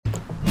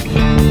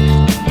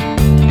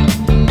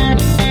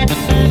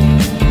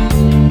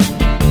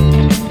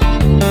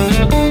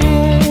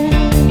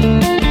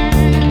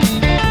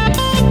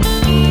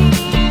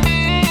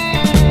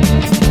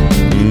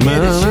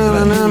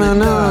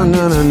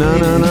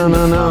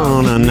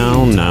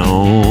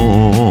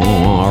No.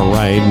 All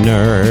right,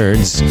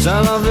 nerds.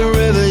 Sound of the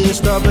river, you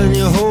stop and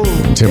you hold.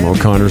 Tim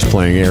O'Connor's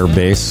playing air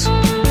bass.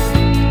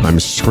 I'm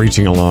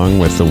screeching along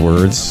with the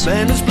words.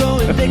 Band is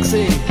blowing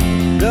Dixie,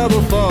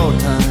 double fall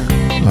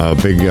time.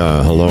 Big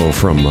hello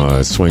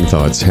from Swing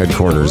Thoughts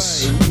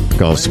headquarters,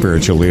 golf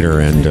spiritual leader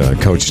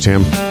and Coach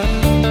Tim,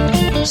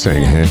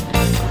 saying hey.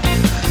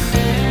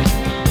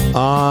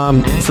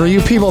 For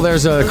you people,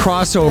 there's a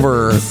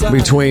crossover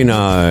between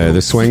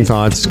the Swing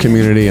Thoughts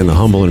community and the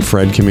Humble and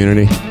Fred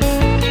community,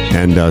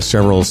 and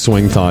several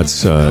Swing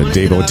Thoughts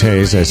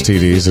devotees,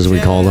 STDs as we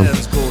call them,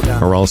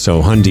 are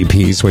also Hundy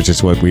Ps, which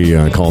is what we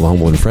call the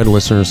Humble and Fred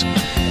listeners.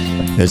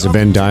 There's a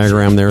Venn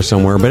diagram there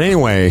somewhere. But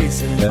anyway,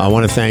 I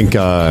want to thank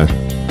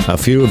a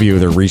few of you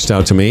that reached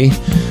out to me.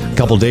 A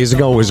couple days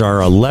ago was our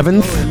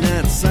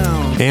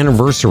 11th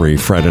anniversary,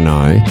 Fred and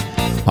I.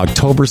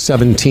 October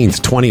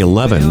 17th,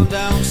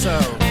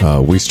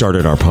 2011, we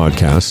started our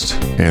podcast,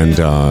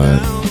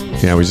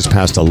 and we just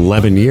passed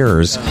 11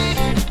 years.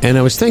 And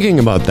I was thinking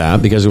about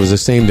that because it was the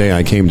same day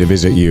I came to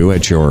visit you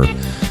at your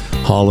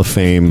Hall of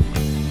Fame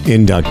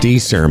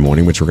inductee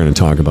ceremony, which we're going to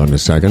talk about in a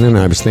second. And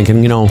I was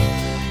thinking,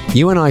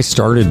 you and I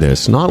started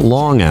this not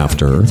long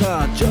after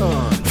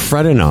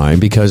Fred and I,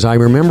 because I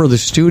remember the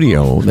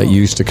studio that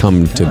you used to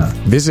come to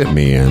visit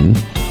me in.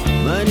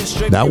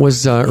 That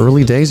was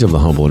early days of the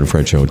Humble and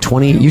Fred Show.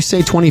 You say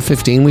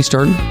 2015 we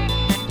started?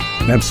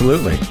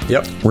 Absolutely.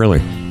 Yep. Really?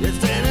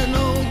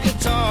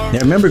 Yeah,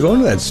 I remember going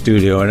to that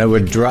studio, and I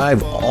would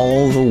drive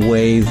all the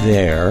way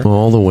there.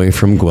 All the way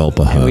from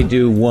Guelpaha. And we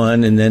do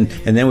one, and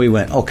then we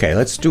went, okay,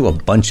 let's do a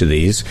bunch of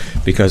these,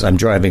 because I'm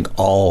driving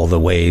all the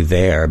way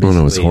there. Oh,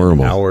 no, it's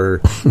horrible.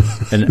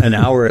 An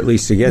hour at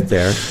least to get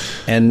there.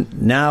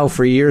 And now,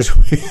 for years,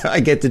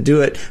 I get to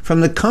do it from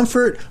the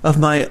comfort of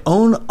my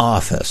own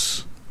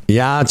office.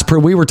 Yeah,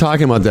 we were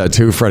talking about that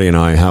too, Freddie and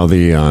I, how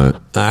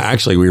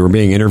actually we were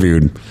being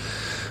interviewed,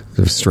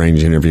 a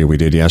strange interview we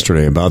did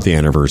yesterday about the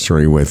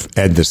anniversary with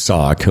Ed the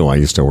Sock, who I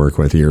used to work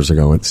with years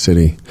ago at the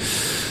city.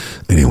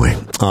 Anyway,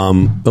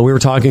 but we were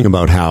talking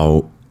about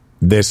how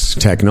this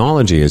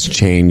technology has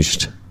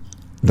changed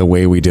the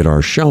way we did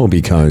our show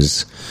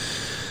because,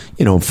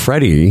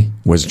 Freddie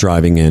was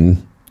driving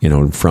in,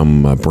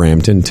 from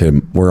Brampton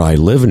to where I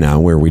live now,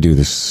 where we do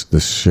this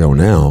show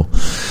now.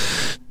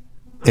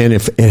 And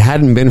if it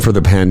hadn't been for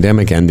the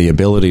pandemic and the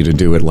ability to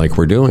do it like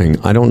we're doing,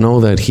 I don't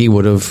know that I think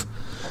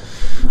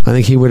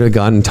he would have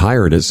gotten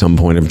tired at some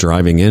point of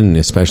driving in,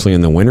 especially in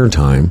the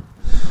wintertime.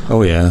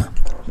 Oh, yeah.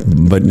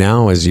 But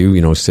now, as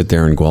you, sit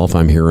there in Guelph,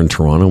 I'm here in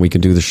Toronto, we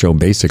can do the show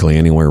basically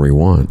anywhere we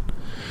want.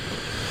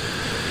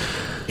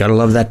 Gotta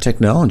love that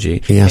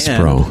technology. Yes,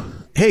 bro.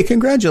 Hey,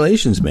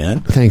 congratulations,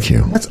 man. Thank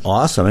you. That's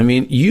awesome. I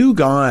mean, you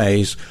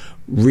guys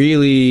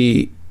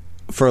really,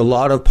 for a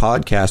lot of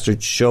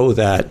podcasters, show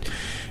that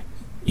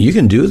you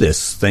can do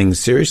this thing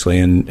seriously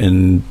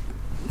and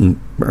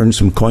earn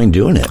some coin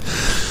doing it.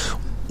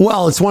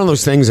 Well, it's one of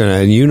those things,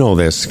 and you know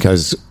this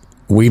because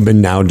we've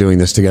been now doing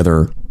this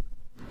together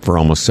for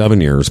almost 7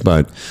 years,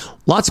 but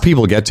lots of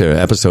people get to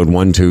episode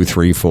 1, 2,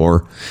 3,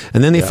 4,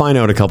 and then they find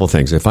out a couple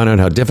things. They find out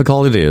how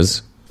difficult it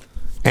is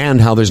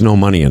and how there's no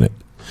money in it.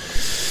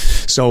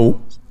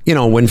 So,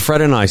 when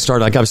Fred and I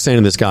started, like I was saying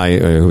to this guy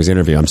who was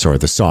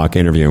the Sock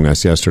interviewing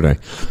us yesterday,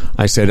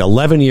 I said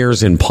 11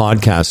 years in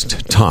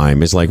podcast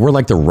time is like, we're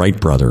like the Wright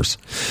brothers.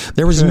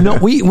 There was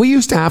we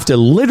used to have to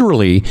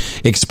literally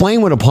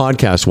explain what a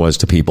podcast was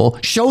to people,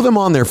 show them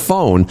on their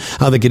phone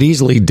how they could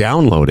easily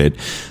download it.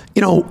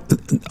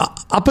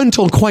 Up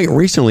until quite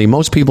recently,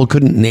 most people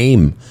couldn't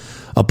name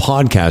a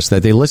podcast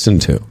that they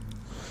listened to.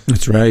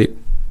 That's right.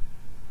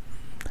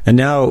 And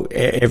now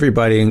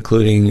everybody,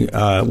 including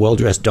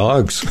well-dressed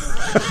dogs,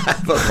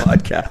 have a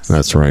podcast.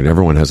 That's right.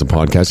 Everyone has a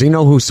podcast. You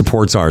know who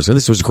supports ours? And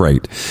this was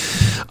great.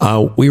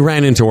 We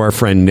ran into our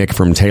friend Nick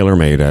from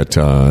TaylorMade at...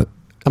 and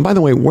by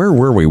the way, where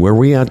were we? Were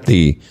we at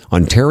the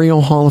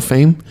Ontario Hall of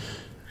Fame?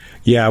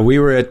 Yeah, we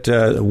were at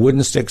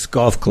Wooden Sticks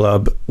Golf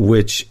Club,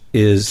 which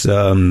is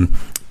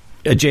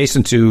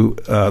adjacent to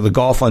the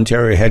Golf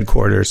Ontario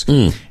headquarters.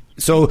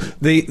 So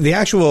the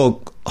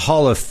actual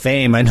Hall of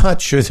Fame, I'm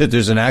not sure that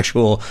there's an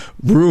actual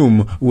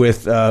room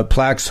with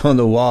plaques on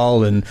the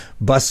wall and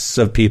busts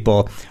of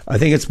people. I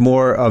think it's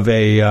more of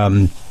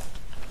a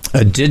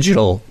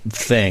digital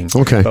thing.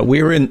 Okay, but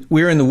we were in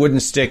the Wooden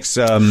Sticks.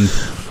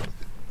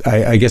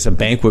 I guess a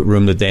banquet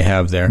room that they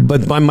have there.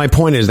 But my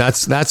point is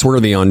that's where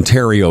the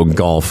Ontario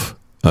Golf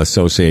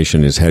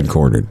Association is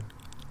headquartered.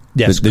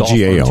 Yes, the GAO,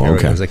 Ontario,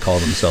 okay. As they call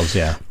themselves,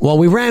 yeah. Well,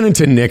 we ran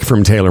into Nick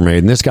from TaylorMade,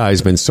 and this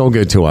guy's been so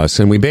good to us,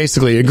 and we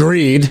basically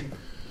agreed,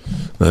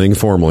 nothing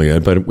formal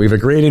yet, but we've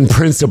agreed in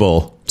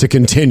principle to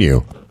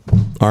continue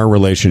our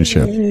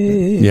relationship.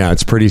 Yeah,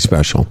 it's pretty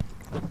special.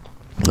 I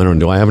don't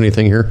know, do I have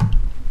anything here?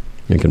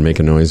 I can make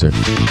a noise here.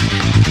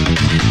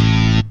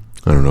 I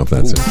don't know if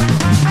that's it.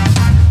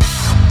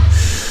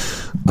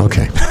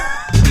 Okay.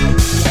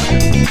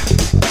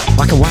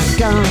 Waka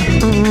waka.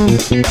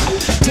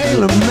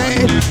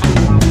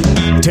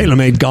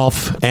 TaylorMade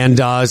Golf. And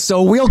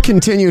so we'll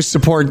continue to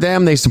support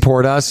them. They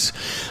support us.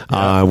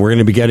 We're going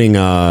to be getting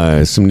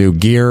some new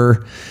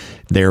gear.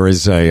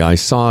 I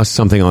saw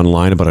something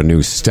online about a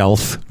new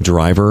stealth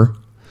driver.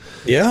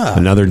 Yeah.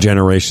 Another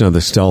generation of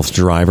the stealth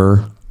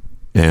driver.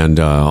 And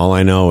all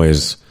I know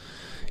is,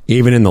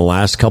 even in the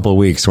last couple of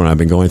weeks when I've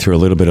been going through a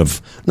little bit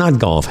of, not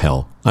golf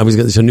hell.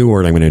 It's a new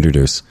word I'm going to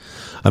introduce.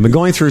 I've been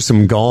going through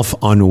some golf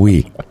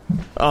ennui.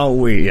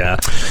 Ennui, yeah.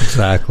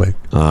 Exactly.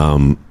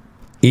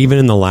 Even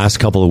in the last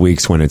couple of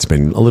weeks when it's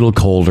been a little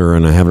colder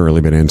and I haven't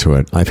really been into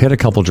it, I've hit a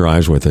couple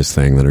drives with this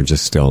thing that are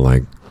just still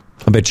like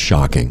a bit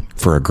shocking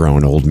for a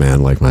grown old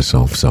man like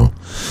myself. So,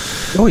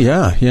 oh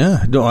yeah,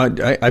 yeah. No,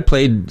 I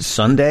played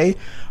Sunday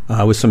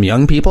with some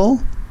young people,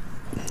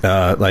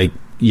 like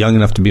young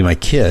enough to be my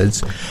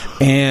kids,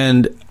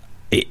 and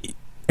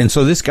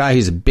so this guy,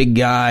 he's a big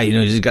guy. You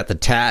know, he's got the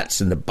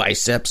tats and the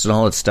biceps and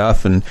all that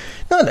stuff, and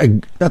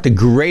not the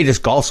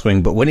greatest golf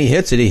swing, but when he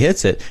hits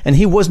it, and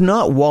he was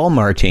not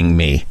Walmarting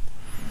me.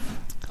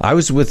 I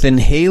was within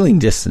hailing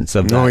distance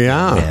of that. Oh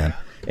yeah. Man.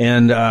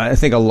 And I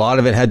think a lot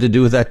of it had to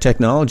do with that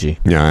technology.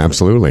 Yeah,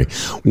 absolutely.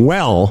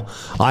 Well,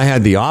 I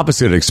had the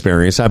opposite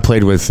experience. I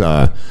played with,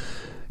 in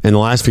the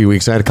last few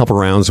weeks, I had a couple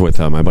rounds with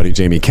my buddy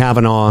Jamie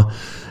Kavanaugh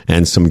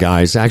and some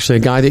guys. Actually,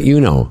 a guy that you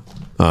know,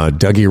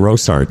 Dougie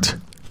Rosart.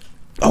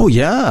 Oh,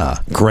 yeah.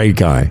 Great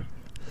guy.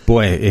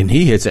 Boy, and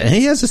he hits it. And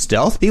he has a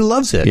stealth. He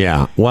loves it.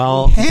 Yeah,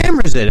 well. He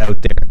hammers it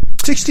out there.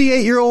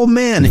 68-year-old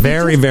man.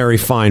 Very, very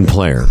fine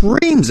player.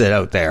 Creams it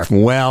out there.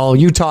 Well,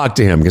 you talked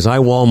to him because I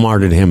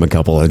Walmarted him a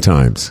couple of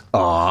times.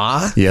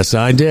 Aw. Yes,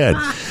 I did.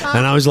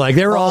 And I was like,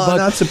 they were all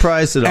not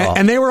surprised at all.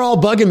 And they were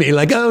all bugging me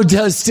like, oh,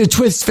 does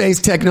twist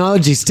face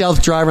technology,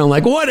 stealth driver. I'm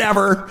like,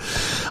 whatever.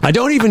 I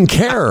don't even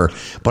care.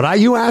 But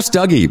you asked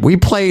Dougie. We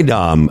played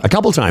a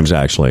couple times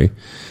actually.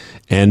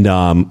 And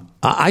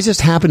I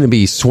just happened to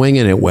be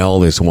swinging it well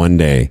this one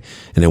day.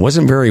 And it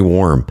wasn't very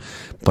warm.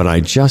 But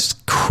I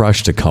just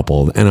crushed a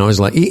couple. And I was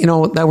like,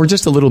 that were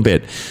just a little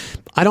bit,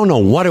 I don't know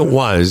what it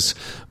was,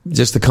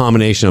 just the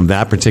combination of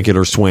that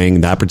particular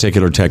swing, that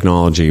particular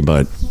technology.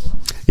 But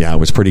yeah, it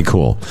was pretty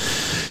cool.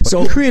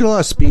 So you create a lot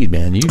of speed,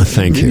 man.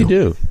 Thank you. You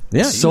do.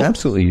 Yeah,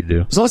 absolutely you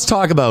do. So let's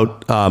talk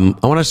about, I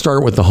want to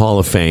start with the Hall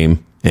of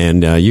Fame.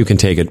 And you can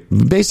take it.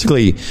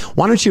 Basically,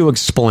 why don't you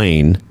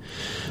explain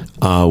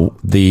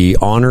the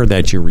honor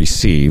that you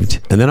received,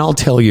 and then I'll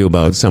tell you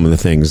about some of the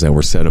things that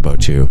were said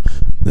about you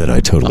that I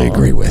totally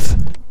agree with.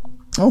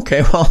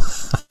 Okay,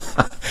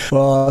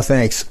 well,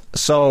 thanks.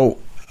 So,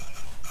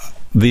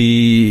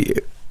 the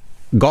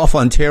Golf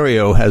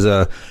Ontario has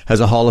a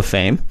Hall of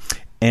Fame,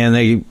 and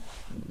they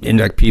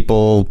induct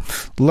people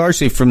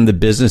largely from the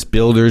business,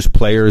 builders,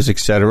 players,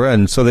 etc.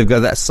 And so they've got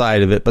that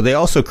side of it. But they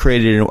also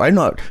created, I'm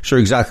not sure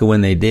exactly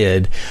when they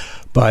did,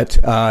 but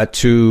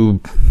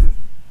to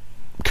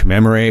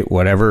commemorate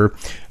whatever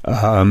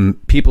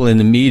people in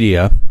the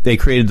media, they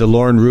created the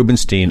Lauren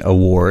Rubenstein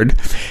Award.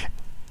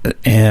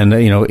 And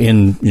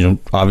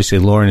obviously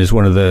Lauren is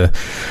one of the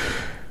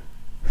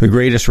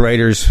greatest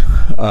writers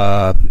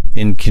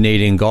in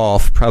Canadian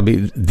golf,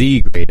 probably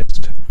the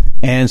greatest.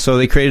 And so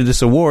they created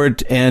this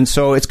award, and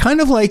so it's kind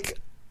of like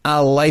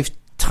a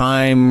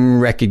lifetime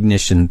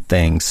recognition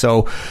thing.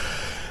 So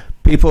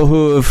people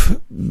who have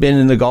been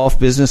in the golf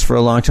business for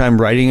a long time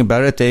writing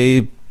about it,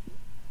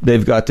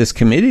 they've got this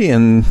committee,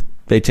 and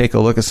they take a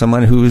look at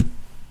someone who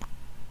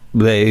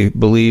they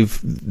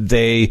believe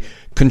they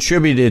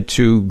contributed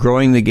to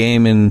growing the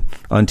game in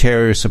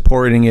Ontario,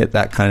 supporting it,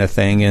 that kind of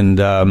thing. And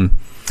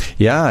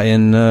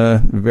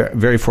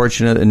very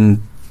fortunate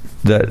in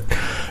that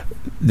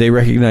they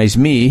recognized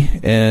me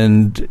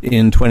and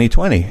in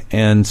 2020.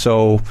 And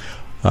so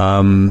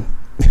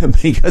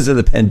because of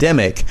the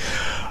pandemic,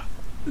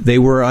 they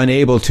were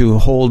unable to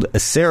hold a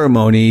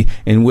ceremony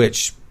in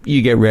which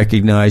you get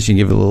recognized, you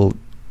give a little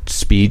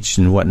speech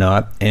and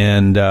whatnot,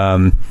 and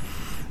a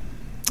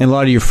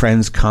lot of your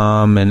friends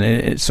come,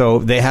 and so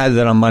they had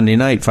that on Monday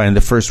night, finding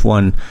the first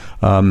one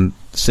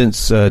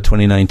since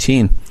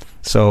 2019.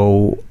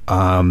 So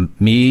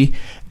me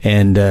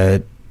and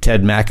Ted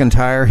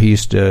McIntyre, he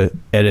used to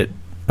edit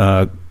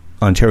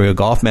Ontario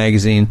Golf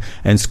Magazine,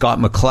 and Scott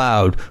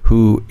McLeod,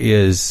 who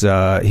is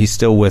he's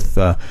still with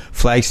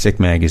Flagstick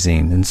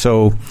Magazine, and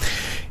so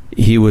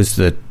he was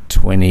the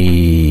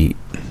 21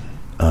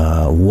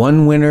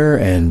 winner,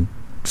 and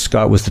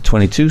Scott was the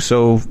 22.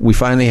 So we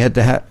finally had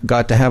to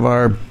got to have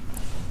our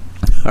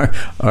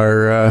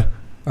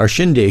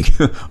shindig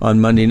on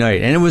Monday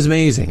night, and it was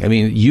amazing. I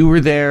mean, you were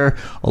there.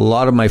 A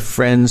lot of my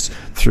friends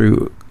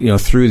through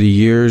the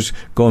years,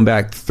 going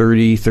back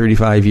 30,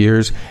 35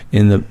 years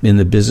in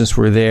the business,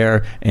 were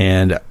there,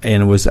 and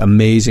it was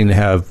amazing to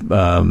have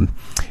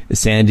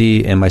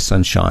Sandy and my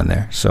son Sean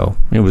there. So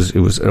it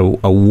was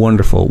a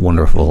wonderful,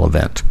 wonderful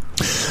event.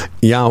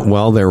 Yeah,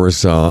 well, there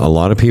was a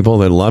lot of people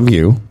that love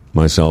you,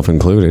 myself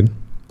included.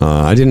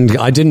 I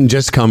didn't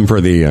just come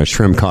for the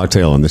shrimp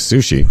cocktail and the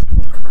sushi.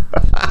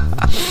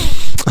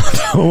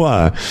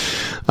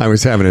 I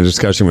was having a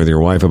discussion with your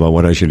wife about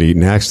what I should eat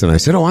next, and I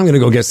said, I'm going to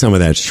go get some of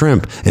that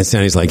shrimp. And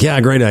Sandy's like,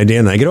 yeah, great idea.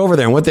 And I get over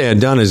there, and what they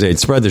had done is they'd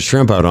spread the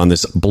shrimp out on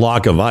this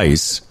block of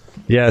ice.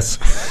 Yes.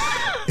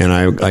 And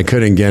I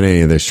couldn't get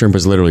any of the shrimp.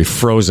 Was literally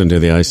frozen to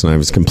the ice, and I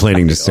was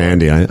complaining to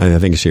Sandy. I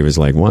think she was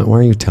like, why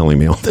are you telling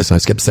me all this? I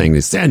kept saying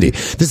to Sandy,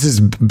 this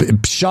is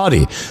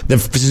shoddy.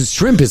 The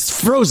shrimp is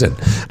frozen.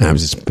 And I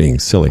was just being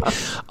silly.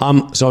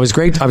 So I was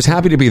great. I was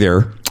happy to be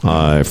there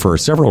for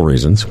several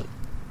reasons.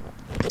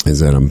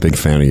 Is that I'm a big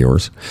fan of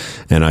yours.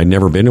 And I'd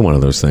never been to one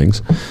of those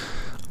things.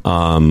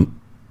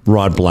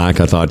 Rod Black,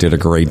 I thought, did a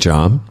great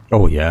job.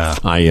 Oh, yeah.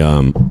 I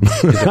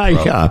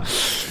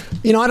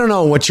don't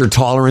know what your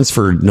tolerance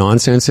for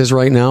nonsense is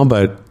right now,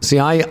 but see,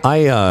 I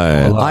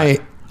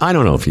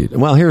don't know if you.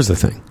 Well, here's the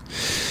thing.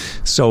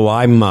 So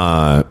I'm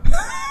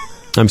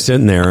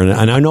sitting there,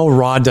 and I know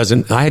Rod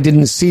doesn't. I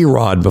didn't see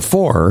Rod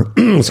before.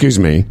 Excuse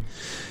me,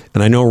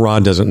 and I know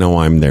Rod doesn't know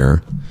I'm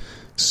there.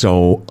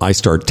 So I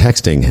start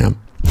texting him.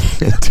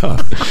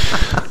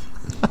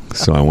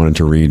 So I wanted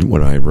to read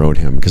what I wrote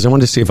him because I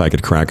wanted to see if I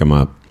could crack him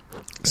up.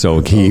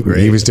 So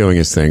he was doing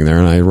his thing there,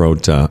 and I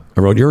wrote,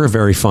 "You're a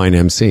very fine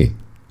MC."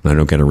 And I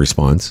don't get a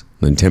response.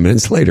 And then 10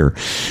 minutes later,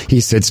 he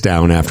sits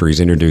down after he's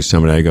introduced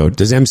somebody. I go,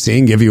 "Does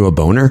MCing give you a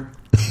boner?"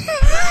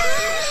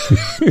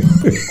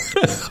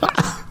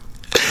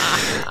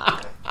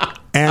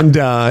 And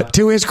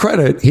to his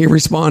credit, he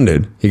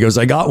responded. He goes,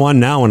 "I got one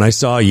now when I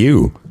saw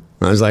you."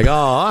 I was like,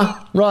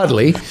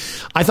 Rodley.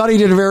 I thought he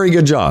did a very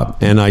good job.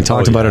 And I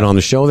talked about it on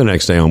the show the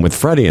next day on with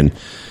Freddie. And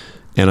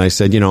I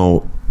said,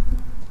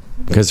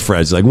 because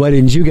Fred's like, "Why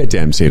didn't you get to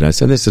MC it?" I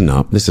said, this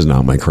is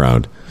not my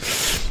crowd.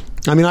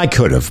 I mean, I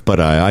could have, but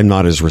I'm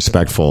not as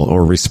respectful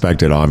or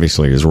respected,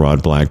 obviously, as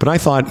Rod Black.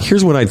 But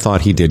here's what I thought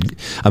he did.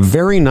 A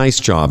very nice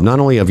job, not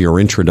only of your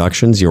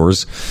introductions,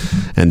 yours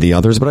and the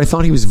others, but I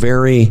thought he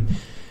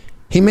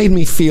made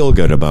me feel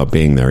good about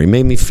being there. He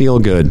made me feel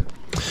good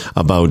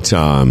about,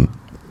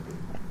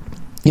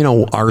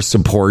 our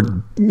support,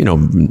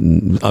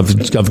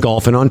 of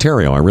golf in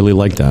Ontario. I really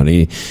liked that.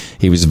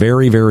 He was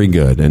very, very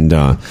good. And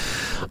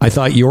I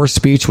thought your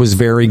speech was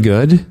very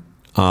good.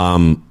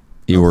 Thank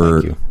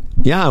you.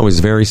 Yeah, it was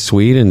very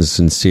sweet and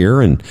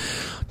sincere and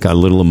got a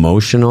little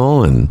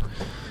emotional and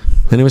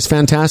it was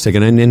fantastic.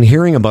 And in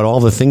hearing about all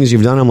the things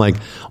you've done, I'm like,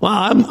 well,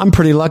 I'm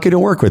pretty lucky to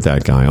work with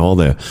that guy. All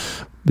the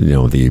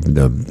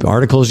the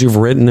articles you've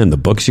written and the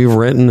books you've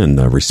written and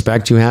the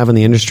respect you have in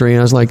the industry. And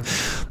I was like,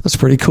 that's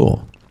pretty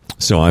cool.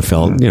 So I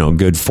felt,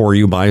 good for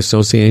you by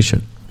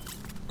association.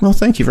 Well,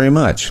 thank you very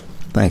much.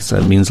 Thanks.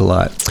 That means a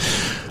lot.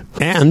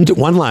 And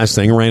one last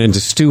thing, ran into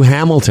Stu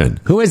Hamilton,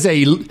 who is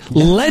a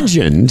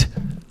legend.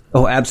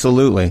 Oh,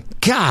 absolutely.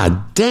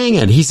 God dang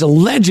it. He's a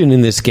legend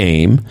in this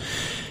game.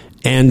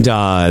 And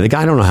the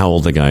guy, I don't know how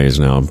old the guy is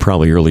now,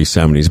 probably early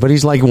 70s, but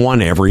he's like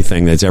won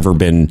everything that's ever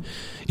been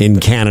in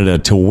Canada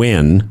to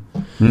win.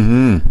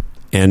 Mm-hmm.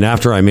 And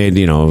after I made,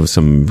 I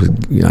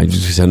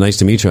just said, "Nice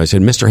to meet you." I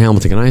said, "Mr.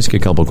 Hamilton, can I ask you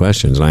a couple of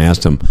questions?" And I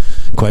asked him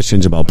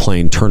questions about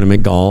playing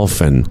tournament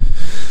golf and,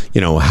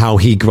 how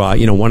he got,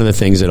 one of the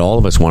things that all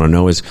of us want to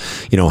know is,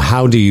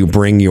 how do you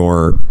bring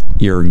your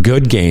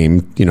good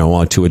game,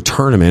 to a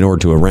tournament or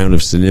to a round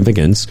of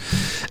significance?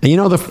 And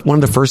one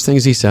of the first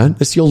things he said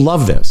is, "You'll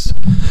love this."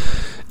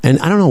 And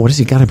I don't know, what has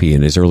he got to be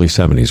in his early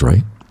 70s,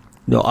 right?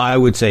 No, I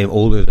would say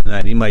older than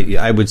that.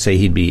 I would say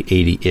he'd be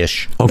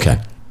 80-ish. Okay.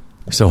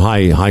 So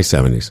high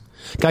 70s.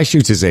 Guy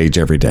shoots his age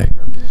every day.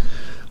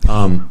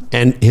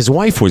 And his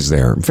wife was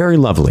there, very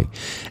lovely.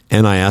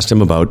 And I asked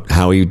him about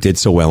how he did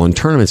so well in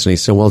tournaments. And he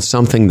said, well, it's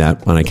something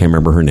that, and I can't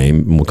remember her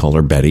name, and we'll call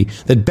her Betty,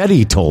 that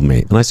Betty told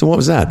me. And I said, what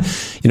was that?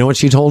 You know what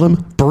she told him?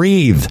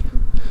 Breathe.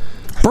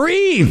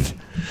 Breathe.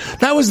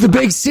 That was the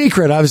big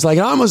secret. I was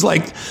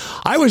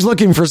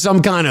looking for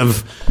some kind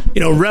of,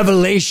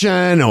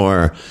 revelation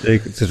or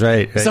that's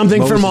right.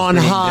 Something Moses from on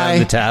high. Down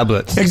the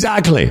tablets.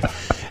 Exactly.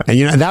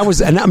 And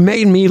that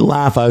made me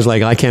laugh. I was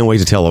like, I can't wait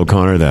to tell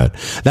O'Connor that.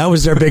 That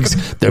was their big,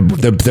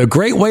 the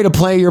great way to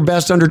play your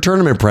best under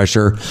tournament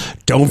pressure.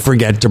 Don't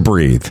forget to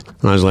breathe.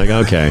 And I was like,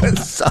 okay. It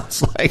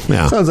sounds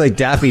like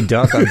Daffy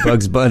Duck on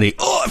Bugs Bunny.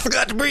 Oh, I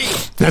forgot to breathe.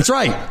 That's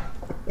right.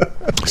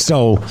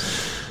 So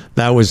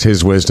that was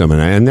his wisdom.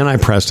 And then I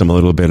pressed him a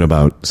little bit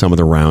about some of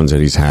the rounds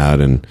that he's had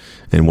and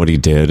what he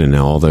did and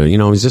all the,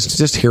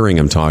 just hearing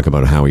him talk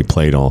about how he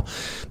played all.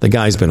 The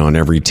guy's been on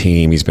every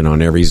team. He's been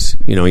on every,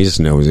 he just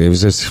knows. It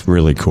was just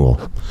really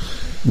cool.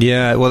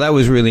 Yeah, well, that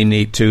was really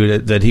neat, too,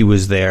 that he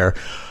was there.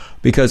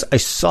 Because I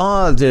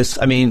saw this,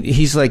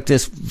 he's like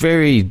this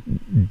very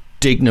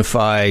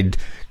dignified,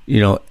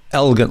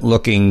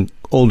 elegant-looking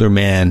older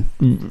man,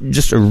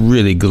 just a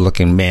really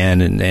good-looking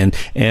man. And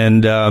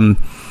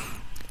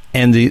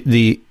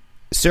the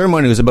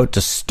ceremony was about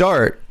to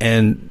start,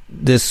 and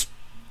this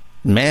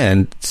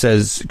man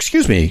says,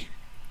 "Excuse me,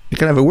 you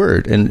can have a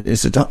word." And he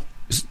said,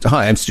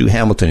 "Hi, I'm Stu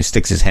Hamilton." He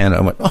sticks his hand out.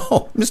 I went,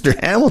 "Oh, Mr.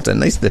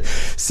 Hamilton, nice to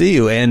see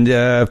you." And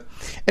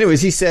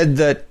anyways, he said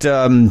that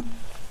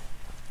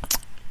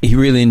he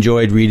really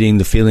enjoyed reading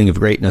the Feeling of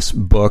Greatness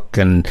book,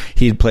 and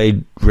he'd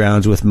played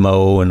rounds with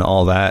Mo and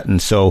all that.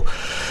 And so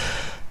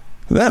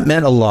That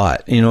meant a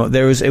lot. You know,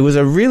 it was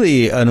a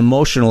really an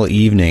emotional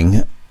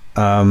evening.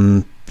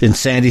 And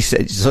Sandy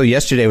said, so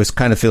yesterday I was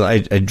kind of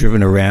feeling, I'd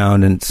driven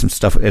around and some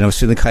stuff, and I was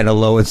feeling kind of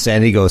low, and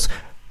Sandy goes,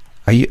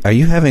 Are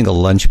you having a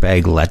lunch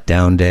bag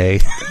letdown day?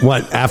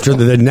 What, after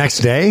the next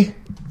day?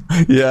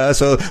 Yeah,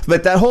 so,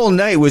 but that whole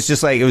night was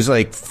just like, it was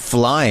like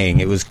flying.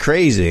 It was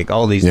crazy. Like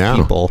all these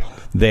people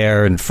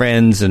there and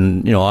friends,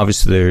 and, you know,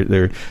 obviously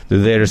they're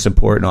there to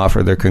support and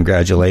offer their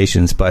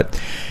congratulations. But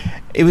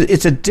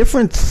it's a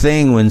different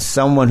thing when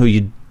someone who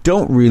you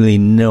don't really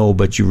know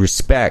but you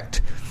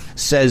respect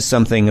says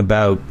something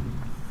about,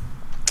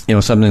 you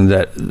know, something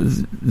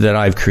that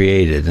I've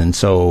created. And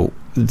so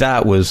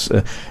that was,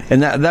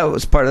 and that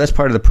was that's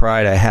part of the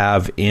pride I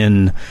have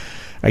in,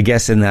 I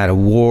guess, in that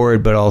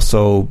award, but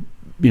also,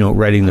 you know,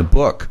 writing the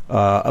book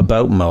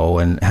about Mo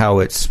and how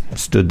it's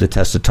stood the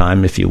test of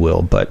time, if you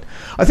will. But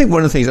I think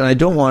one of the things, and I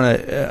don't want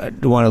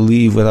to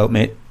leave without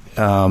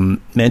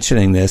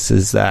mentioning this,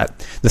 is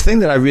that the thing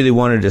that I really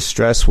wanted to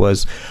stress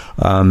was,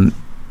 I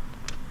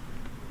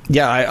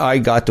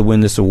got to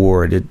win this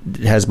award. It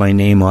has my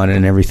name on it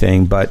and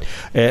everything, but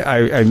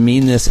I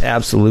mean this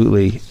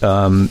absolutely.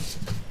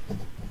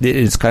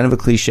 It's kind of a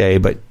cliche,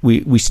 but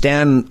we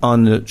stand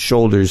on the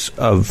shoulders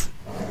of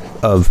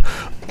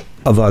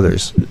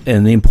others,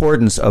 and the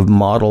importance of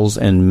models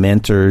and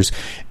mentors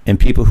and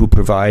people who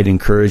provide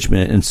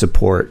encouragement and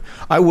support.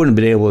 I wouldn't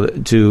have been able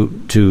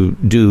to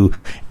do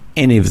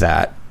any of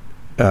that.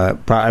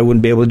 I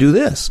wouldn't be able to do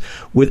this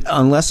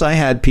unless I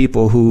had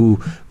people who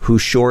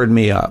shored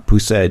me up, who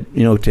said,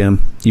 you know,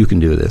 Tim, you can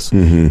do this.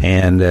 Mm-hmm.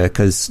 And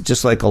because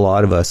just like a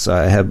lot of us,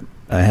 I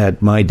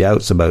had my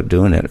doubts about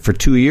doing it for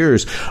 2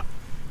 years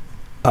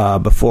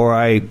before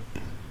I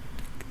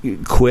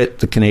quit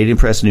the Canadian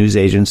Press News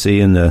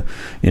Agency and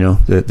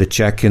the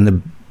check in the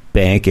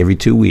bank every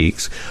 2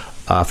 weeks.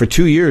 For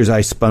 2 years,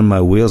 I spun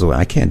my wheels away.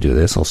 I can't do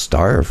this. I'll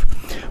starve.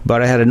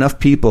 But I had enough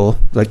people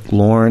like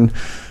Lauren,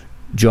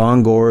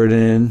 John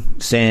Gordon,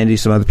 Sandy,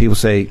 some other people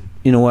say,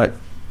 you know what,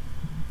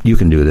 you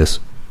can do this.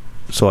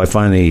 So I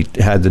finally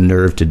had the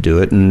nerve to do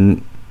it,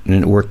 and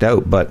it worked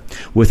out. But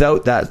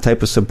without that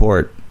type of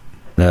support,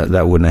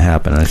 that wouldn't have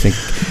happened.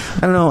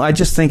 I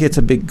just think it's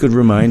a good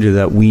reminder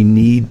that we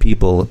need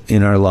people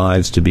in our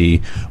lives to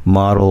be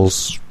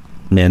models,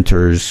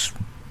 mentors,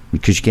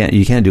 because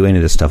you can't do any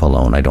of this stuff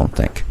alone, I don't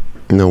think.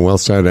 No, well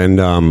said. And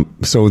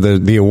so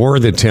the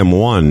award that Tim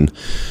won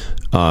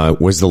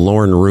was the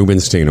Lauren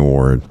Rubenstein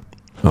Award.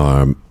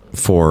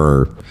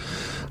 For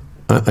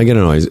I don't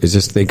know, it's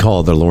just they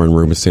call it the Lauren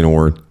Rubenstein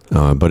Award,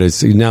 but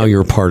it's now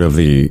you're part of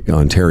the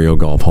Ontario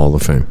Golf Hall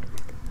of Fame.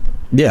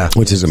 Yeah,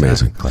 which is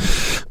amazing.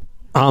 Exactly.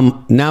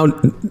 Now,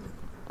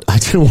 I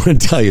didn't want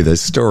to tell you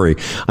this story.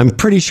 I'm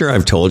pretty sure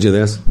I've told you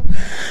this,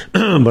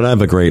 but I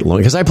have a great one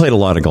because I played a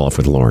lot of golf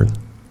with Lauren.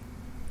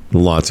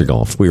 Lots of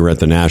golf. We were at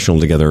the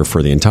National together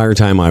for the entire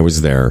time I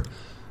was there.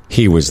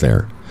 He was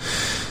there.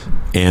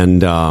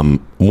 And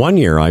 1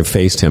 year I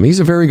faced him. He's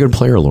a very good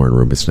player, Lauren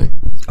Rubenstein.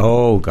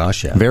 Oh,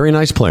 gosh, yeah. Very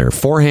nice player.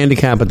 4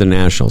 handicap at the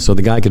National, so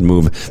the guy could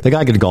move. The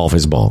guy could golf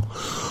his ball.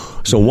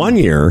 So 1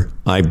 year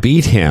I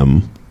beat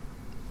him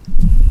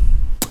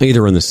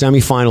either in the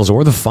semifinals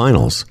or the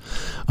finals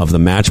of the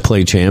Match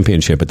Play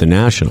Championship at the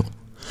National.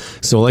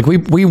 So like we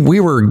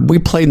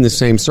played in the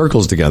same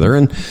circles together,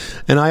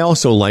 and I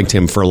also liked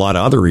him for a lot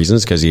of other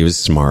reasons because he was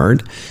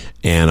smart,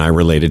 and I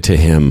related to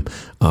him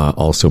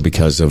also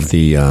because of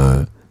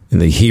the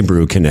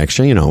Hebrew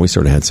connection. You know, we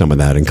sort of had some of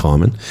that in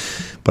common.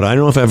 But I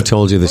don't know if I've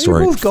told you the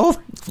story.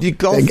 You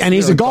golf, and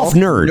he's a golf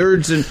nerd.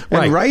 Nerds and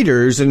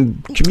writers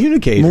and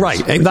communicators.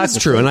 Right, and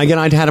that's true. And again,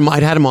 I'd had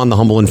him on the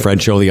Humble and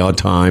Fred show the odd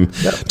time,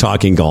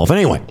 talking golf.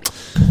 Anyway,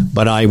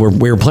 but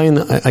we were playing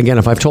again.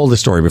 If I've told the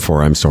story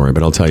before, I'm sorry,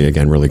 but I'll tell you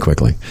again really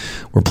quickly.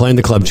 We're playing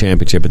the club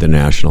championship at the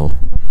National,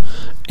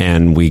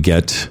 and we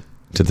get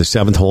to the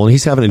 7th hole, and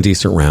he's having a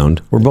decent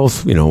round. We're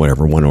both, you know,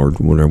 whatever, one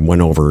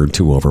over,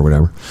 2 over,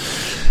 whatever.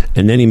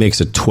 And then he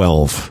makes a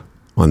 12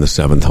 on the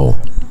 7th hole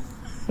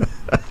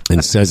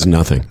and says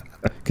nothing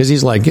because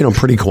he's like, you know,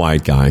 pretty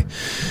quiet guy,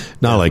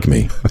 not like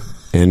me.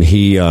 And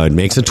he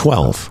makes a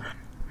 12,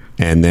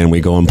 and then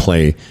we go and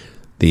play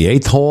the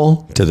 8th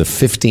hole to the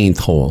 15th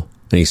hole,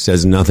 and he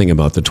says nothing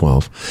about the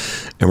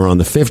 12. And we're on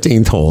the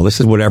 15th hole. This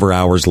is whatever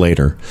hours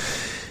later,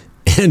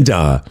 and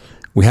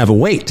we have a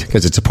wait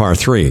because it's a par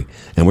 3,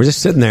 and we're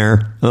just sitting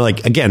there,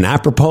 like, again,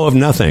 apropos of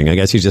nothing. I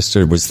guess he just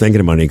was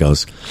thinking about it. And he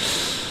goes,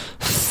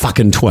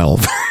 "Fucking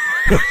 12."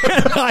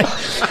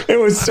 It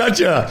was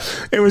such a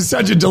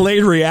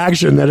delayed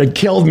reaction that it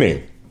killed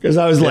me because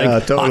I was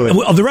like, totally.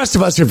 Well, the rest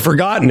of us had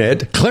forgotten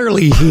it.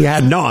 Clearly, he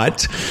had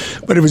not,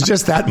 but it was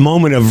just that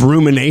moment of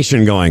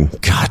rumination, going,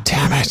 "God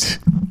damn it,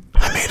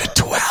 I made a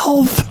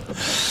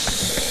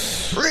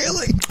 12."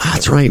 Really?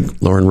 That's right.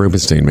 Lauren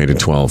Rubenstein made a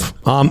 12.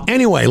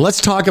 Anyway,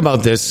 let's talk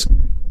about this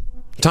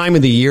time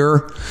of the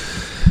year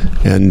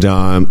and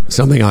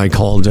something I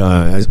called.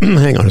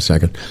 Hang on a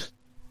second.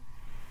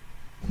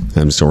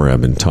 I'm sorry,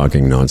 I've been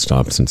talking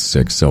nonstop since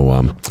 6.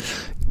 So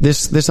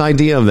this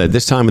idea of that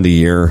this time of the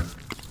year,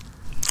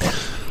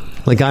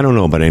 Like, I don't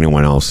know about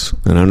anyone else,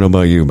 and I don't know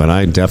about you, but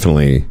I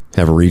definitely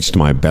have reached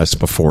my best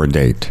before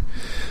date.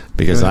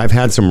 Because I've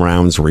had some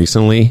rounds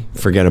recently.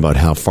 Forget about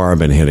how far I've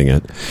been hitting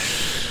it.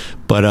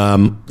 But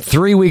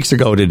 3 weeks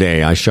ago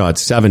today, I shot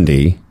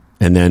 70.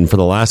 And then for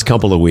the last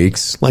couple of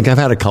weeks, like I've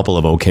had a couple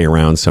of okay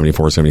rounds,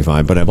 74,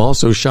 75. But I've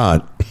also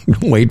shot,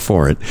 wait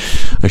for it,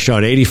 I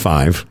shot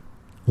 85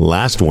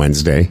 last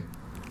Wednesday.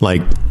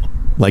 Like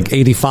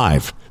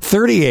 85.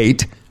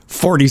 38,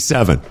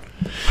 47.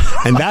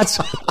 And that's...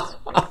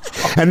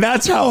 And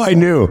that's how I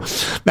knew.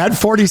 That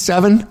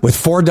 47 with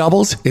 4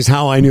 doubles is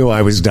how I knew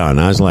I was done.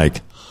 I was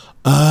like,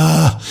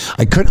 I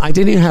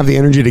didn't even have the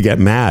energy to get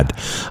mad.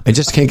 I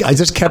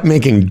just kept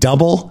making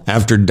double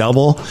after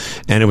double.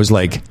 And it was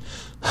like,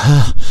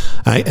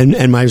 I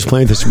was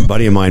playing with this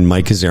buddy of mine,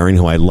 Mike Kazarian,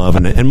 who I love,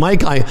 and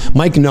Mike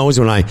knows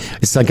when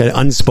it's like not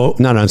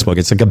unspoken,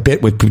 it's like a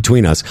bit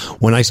between us.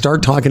 When I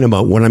start talking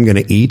about what I'm going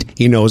to eat,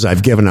 he knows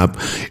I've given up,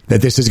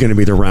 that this is going to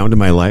be the round of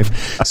my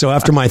life. So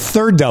after my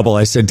third double,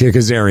 I said to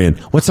Kazarian,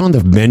 "What's on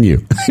the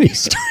menu?"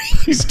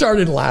 He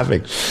started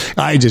laughing.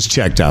 I just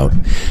checked out.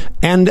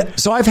 And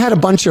so I've had a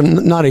bunch of,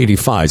 not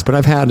 85s, but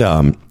I've had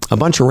a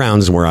bunch of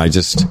rounds where I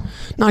just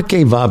not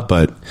gave up,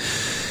 but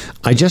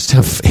I just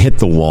have hit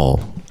the wall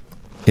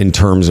in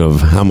terms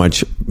of how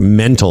much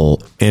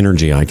mental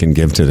energy I can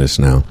give to this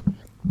now.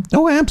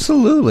 Oh,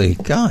 absolutely.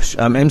 Gosh,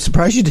 I'm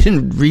surprised you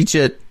didn't reach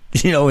it,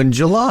 in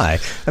July.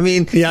 I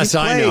mean, yes,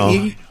 I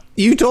know.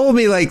 You told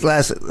me like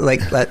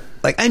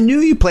I knew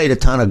you played a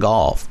ton of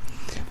golf,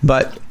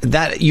 but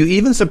that you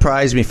even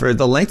surprised me for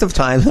the length of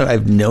time that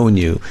I've known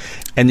you.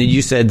 And then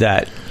you said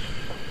that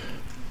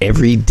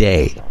every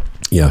day.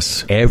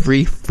 Yes.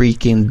 Every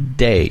freaking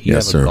day you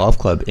have a golf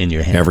club in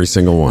your hand. Every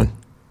single one.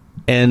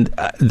 And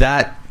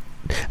that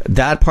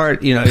part,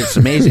 it's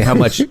amazing how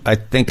much I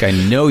think I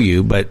know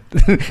you, but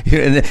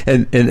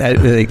and I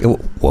like,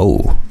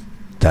 whoa,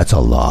 that's a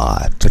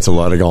lot. It's a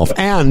lot of golf.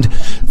 And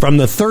from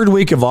the third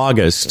week of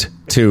August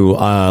to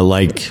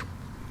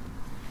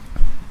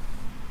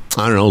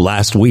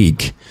last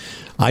week,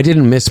 I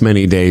didn't miss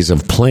many days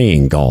of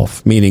playing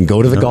golf, meaning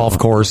go to the golf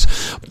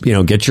course,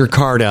 get your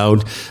card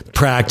out,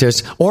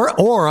 practice,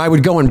 or I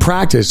would go and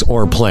practice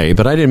or play,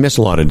 but I didn't miss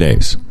a lot of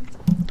days.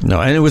 No,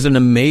 and it was an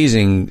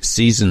amazing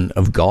season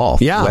of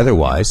golf,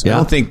 weather-wise. Yeah. I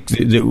don't think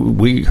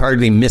we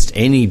hardly missed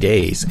any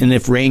days. And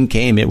if rain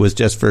came, it was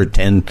just for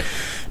 10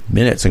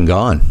 minutes and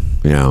gone.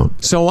 Yeah.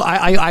 So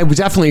I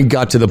definitely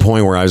got to the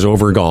point where I was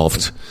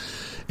over-golfed.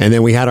 And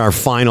then we had our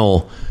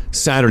final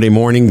Saturday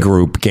morning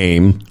group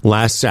game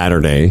last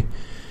Saturday.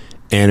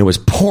 And it was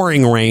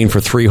pouring rain for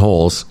 3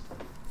 holes.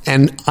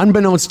 And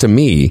unbeknownst to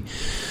me,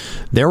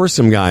 there were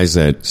some guys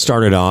that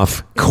started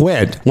off,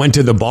 quit, went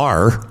to the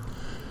bar,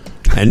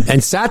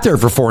 and sat there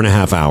for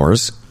 4.5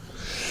 hours.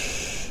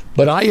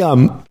 But I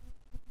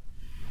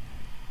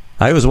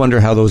always wonder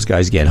how those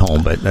guys get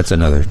home, but that's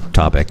another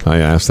topic. I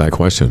asked that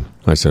question.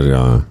 I said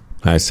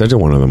to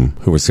one of them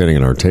who was sitting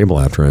at our table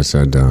after, I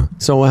said,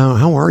 so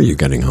how are you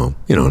getting home?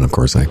 And of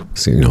course I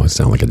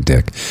sound like a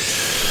dick.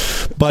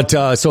 But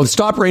so it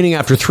stopped raining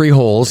after 3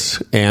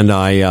 holes, and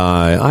I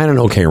had an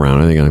okay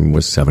round. I think I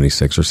was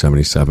 76 or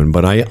 77,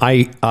 but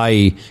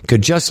I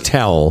could just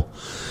tell.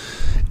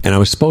 And I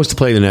was supposed to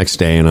play the next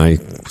day, and I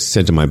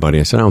said to my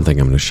buddy, I said, I don't think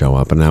I'm going to show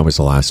up. And that was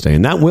the last day.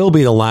 And that will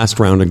be the last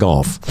round of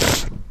golf,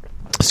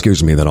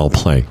 that I'll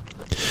play.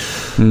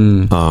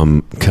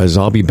 Because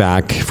I'll be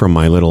back from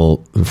my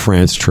little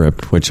France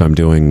trip, which I'm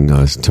doing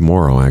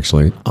tomorrow,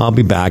 actually. I'll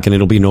be back, and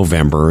it'll be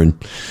November.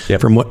 And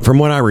from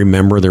what I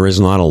remember, there is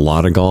not a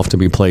lot of golf to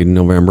be played in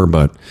November.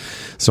 But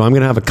so I'm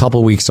going to have a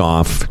couple weeks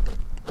off,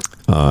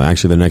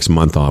 actually the next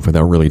month off,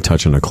 without really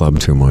touching a club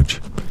too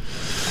much.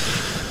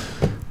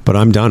 But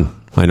I'm done.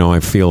 I know I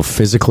feel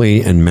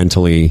physically and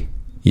mentally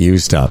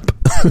used up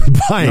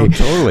by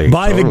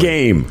the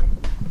game.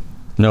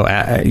 No,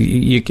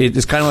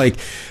 it's kind of like,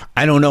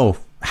 I don't know,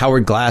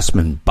 Howard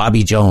Glassman,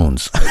 Bobby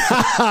Jones.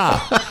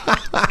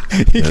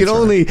 You can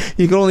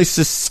only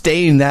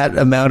sustain that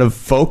amount of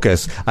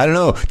focus. I don't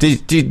know.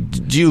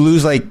 Did you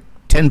lose like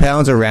 10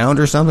 pounds a round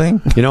or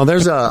something?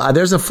 There's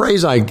a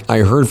phrase I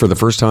heard for the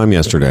first time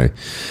yesterday,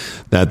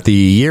 that the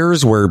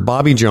years where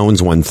Bobby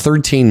Jones won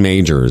 13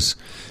 majors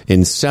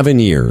in 7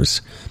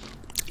 years,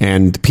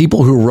 and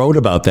people who wrote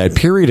about that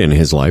period in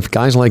his life,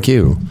 guys like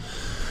you,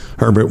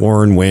 Herbert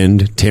Warren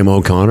Wind, Tim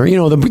O'Connor,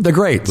 the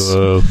greats.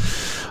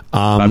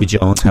 Bobby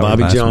Jones.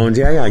 Bobby Jones.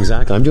 Yeah,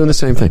 exactly. I'm doing the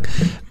same thing.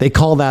 They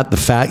call that the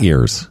fat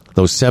years.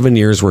 Those 7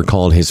 years were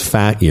called his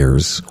fat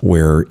years,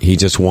 where he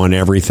just won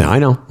everything. I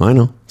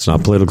know. It's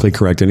not politically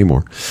correct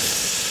anymore.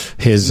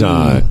 His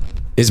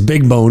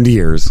big boned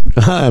years.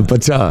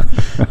 But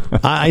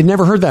I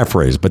never heard that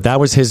phrase, but that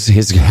was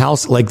his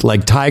house,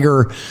 like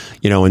Tiger,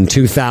 in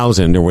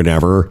 2000 or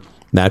whatever,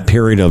 that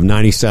period of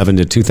 97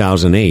 to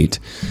 2008.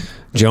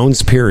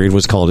 Jones' period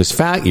was called his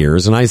fat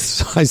years, and I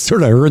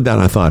sort of heard that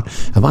and I thought,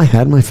 have I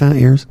had my fat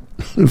years?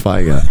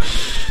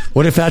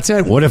 What if that's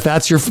it? What if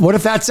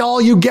that's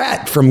all you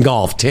get from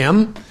golf,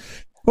 Tim?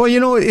 Well,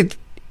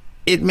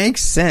 it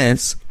makes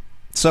sense.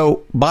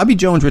 So Bobby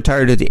Jones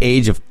retired at the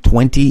age of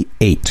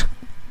 28.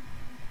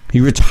 He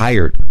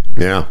retired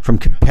Yeah. from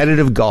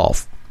competitive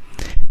golf.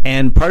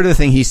 And part of the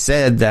thing he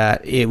said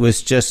that it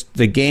was just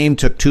the game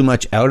took too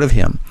much out of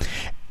him.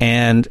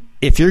 And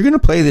if you're going to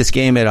play this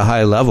game at a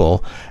high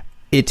level,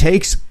 it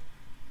takes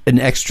an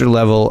extra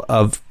level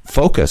of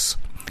focus.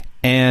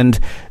 And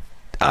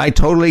I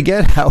totally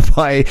get how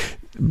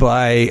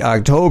by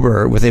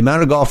October, with the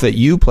amount of golf that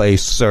you play,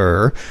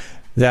 sir,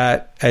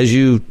 that, as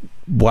you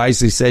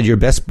wisely said, your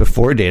best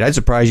before date, I'm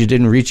surprised you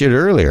didn't reach it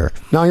earlier.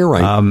 No, you're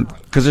right.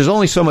 Because there's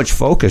only so much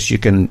focus you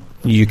can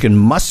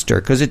muster,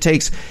 because it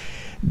takes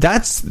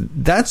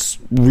that's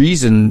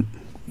reason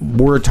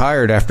we're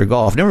tired after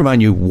golf. Never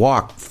mind you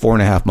walk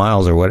 4.5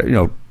 miles or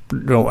whatever.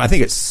 I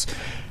think it's,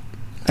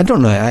 I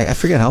don't know, I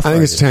forget how far. I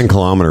think it's 10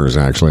 kilometers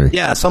actually.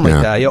 Yeah, something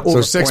like that. Yeah,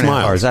 so 6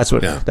 miles. Hours. That's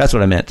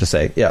what I meant to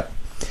say. Yeah,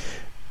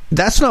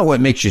 that's not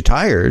what makes you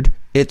tired.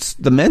 It's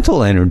the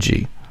mental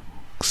energy.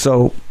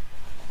 So,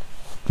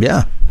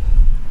 yeah.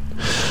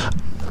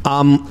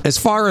 As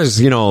far as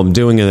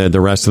doing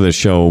the rest of the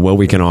show, what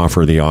we can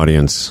offer the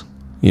audience,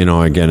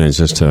 again, is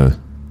just to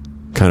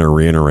kind of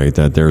reiterate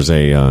that there's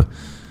a,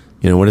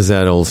 what is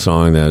that old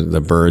song that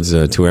the Birds,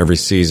 to every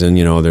season,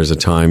 there's a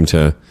time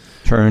to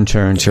turn.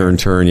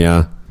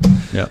 Yeah.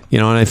 Yeah.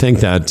 And I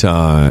think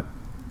that,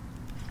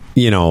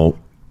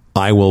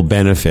 I will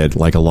benefit,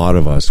 like a lot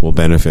of us will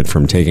benefit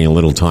from taking a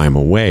little time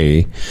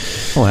away.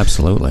 Oh,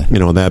 absolutely.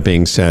 That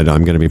being said,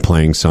 I'm going to be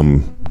playing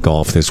some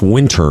golf this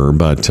winter,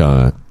 but,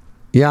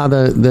 yeah,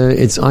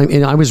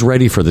 I was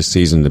ready for the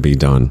season to be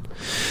done.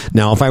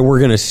 Now, if I were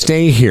going to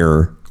stay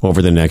here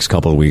over the next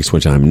couple of weeks,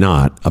 which I'm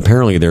not,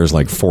 apparently there's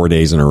like 4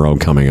 days in a row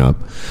coming up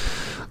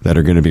that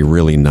are going to be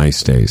really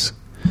nice days.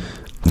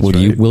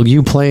 Will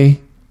you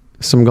play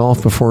some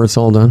golf before it's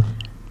all done?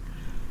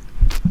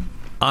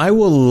 I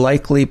will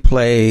likely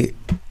play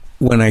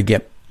when I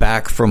get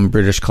back from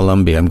British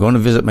Columbia. I'm going to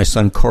visit my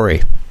son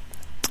Corey.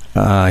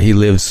 He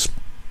lives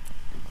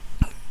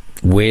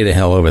way the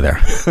hell over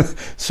there.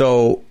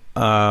 So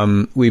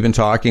we've been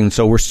talking.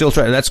 So we're still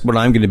trying. That's what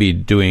I'm going to be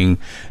doing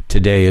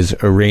today, is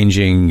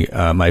arranging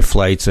my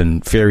flights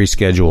and ferry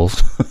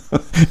schedules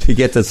to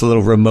get this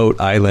little remote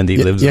island he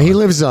lives on. Yeah, he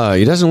lives.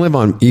 He doesn't live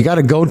on. You got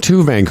to go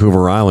to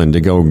Vancouver Island to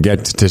go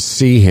get to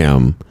see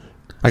him.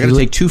 I got to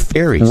take 2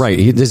 ferries. Right.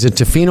 Is it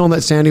Tofino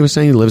that Sandy was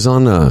saying he lives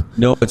on?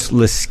 No, it's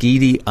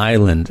Lasqueti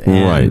Island.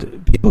 And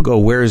right. People go,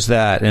 where's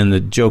that? And the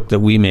joke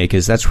that we make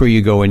is that's where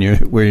you go when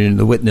we're in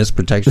the witness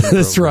protection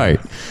program. That's right.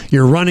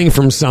 You're running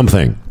from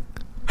something.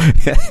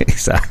 Yeah,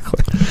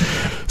 exactly.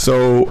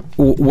 So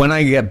when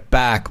I get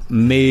back,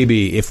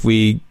 maybe if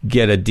we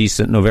get a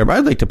decent November,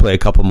 I'd like to play a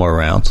couple more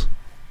rounds.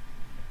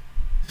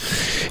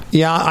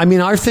 Yeah,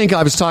 I think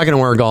I was talking to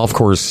our golf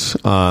course.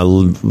 A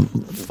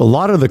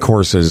lot of the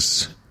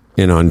courses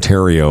in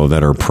Ontario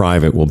that are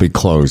private will be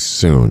closed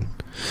soon.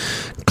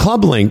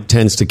 Club Link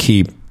tends to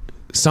keep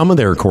some of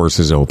their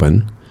courses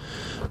open,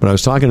 but I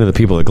was talking to the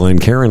people at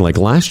Glencairn, like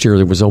last year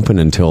it was open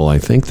until I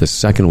think the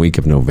second week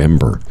of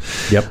November.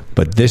 Yep.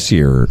 But this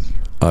year,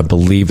 I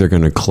believe they're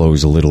going to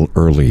close a little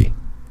early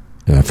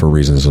for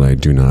reasons that I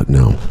do not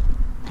know.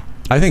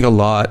 I think a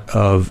lot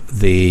of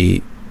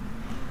the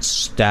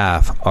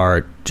staff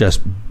are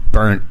just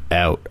burnt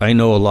out. I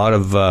know a lot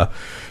of,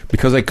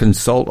 because I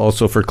consult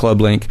also for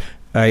Club Link,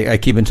 I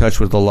keep in touch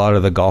with a lot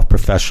of the golf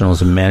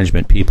professionals and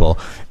management people,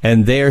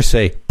 and they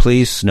say,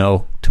 please,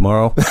 snow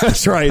tomorrow.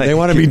 That's right. They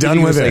want to be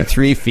done with it. Like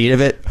 3 feet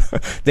of it.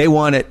 They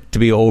want it to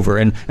be over.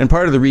 And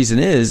part of the reason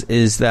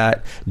is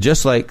that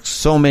just like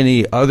so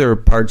many other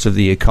parts of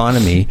the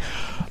economy,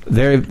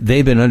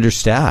 they've been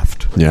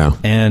understaffed. Yeah.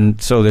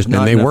 And so there's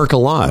not. And they work a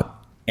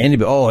lot.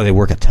 They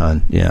work a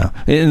ton. Yeah.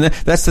 And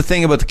that's the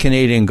thing about the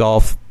Canadian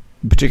golf,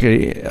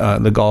 particularly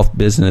the golf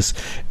business,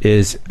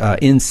 is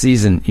in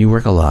season you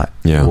work a lot.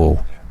 Yeah.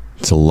 Whoa.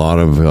 It's a lot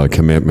of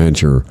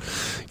commitment. You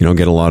don't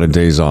get a lot of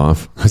days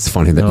off. It's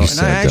funny that you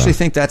said that. And I actually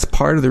think that's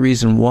part of the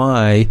reason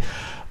why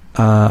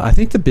I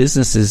think the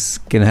business is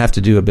going to have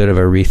to do a bit of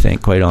a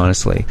rethink, quite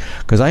honestly,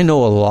 because I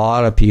know a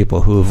lot of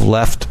people who have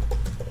left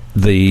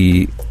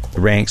the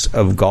ranks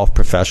of golf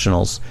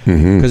professionals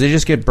because they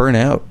just get burnt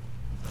out.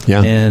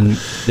 Yeah. And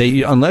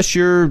unless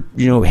you're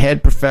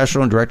head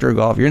professional and director of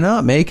golf, you're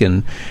not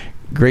making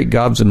great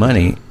gobs of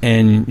money,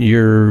 and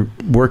you're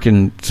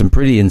working some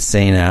pretty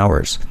insane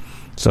hours.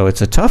 So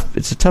it's a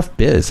tough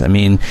biz. I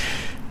mean,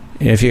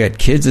 if you got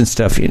kids and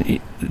stuff,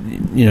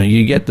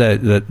 you get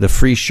the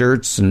free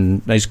shirts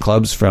and nice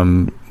clubs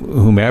from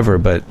whomever,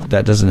 but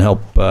that doesn't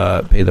help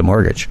pay the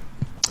mortgage.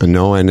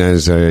 No, and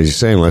as you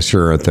say, unless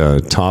you're at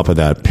the top of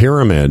that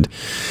pyramid,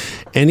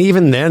 and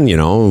even then,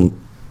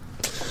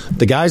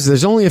 the guys,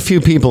 there's only a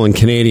few people in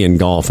Canadian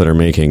golf that are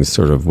making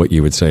sort of what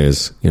you would say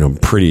is,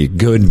 pretty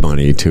good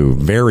money to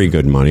very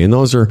good money. And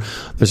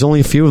there's only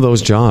a few of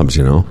those jobs,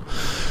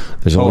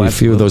 There's only a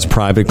few of those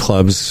private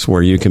clubs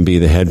where you can be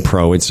the head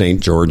pro at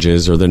St.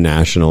 George's or the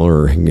National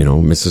or,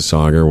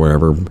 Mississauga or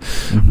wherever,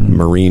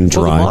 Marine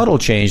Drive. Well, the model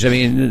changed. I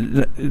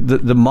mean,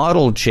 the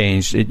model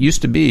changed. It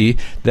used to be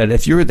that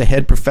if you were the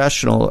head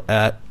professional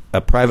at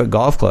a private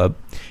golf club,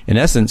 in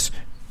essence,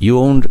 you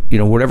owned,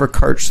 whatever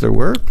carts there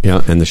were.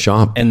 Yeah, and the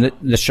shop. And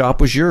the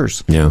shop was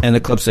yours. Yeah. And the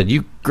club said,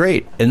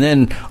 great. And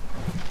then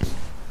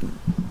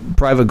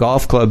private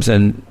golf clubs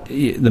and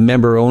the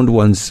member-owned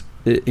ones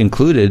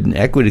included, and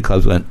equity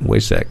clubs went, wait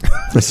a sec.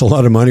 That's a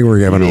lot of money we're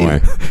giving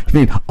away. I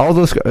mean, all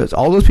those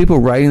people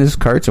riding those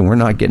carts and we're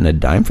not getting a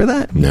dime for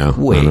that? No.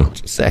 Wait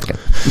a second.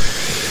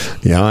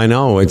 Yeah, I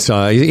know. It's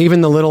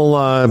even the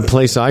little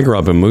place I grew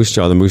up in, Moose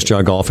Jaw, the Moose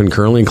Jaw Golf and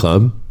Curling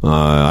Club.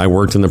 I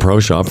worked in the pro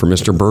shop for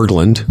Mr.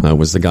 Berglund.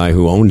 Was the guy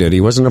who owned it.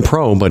 He wasn't a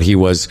pro, but he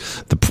was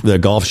the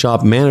golf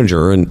shop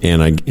manager, and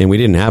we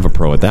didn't have a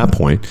pro at that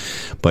point.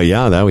 But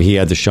yeah, he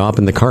had the shop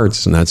and the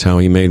carts, and that's how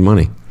he made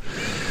money.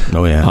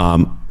 Oh yeah.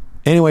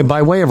 Anyway,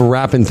 by way of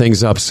wrapping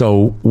things up,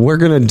 so we're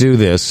going to do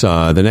this.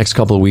 The next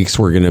couple of weeks,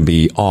 we're going to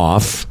be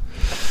off.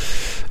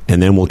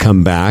 And then we'll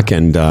come back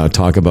and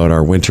talk about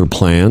our winter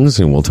plans,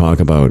 and we'll talk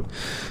about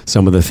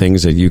some of the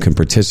things that you can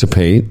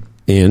participate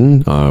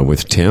in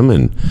with Tim.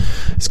 And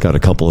it's got a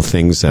couple of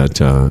things that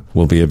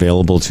will be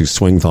available to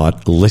Swing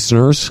Thought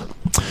listeners.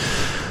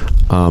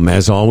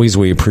 As always,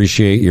 we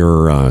appreciate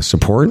your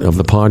support of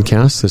the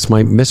podcast.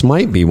 This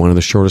might be one of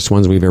the shortest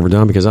ones we've ever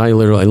done, because I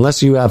literally,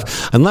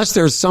 unless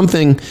there's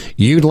something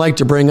you'd like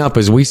to bring up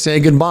as we say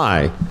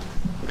goodbye.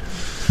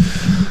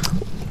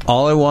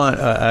 All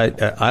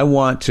I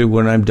want to,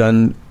 when I'm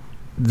done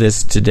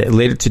this today,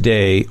 later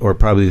today, or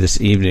probably this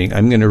evening,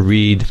 I'm going to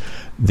read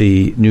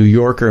the New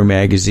Yorker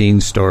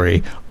magazine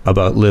story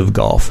about Live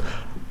Golf.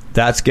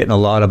 That's getting a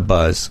lot of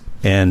buzz,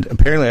 and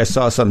apparently I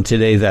saw something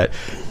today that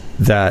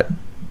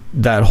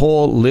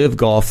whole Live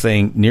Golf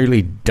thing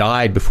nearly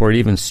died before it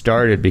even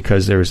started,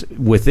 because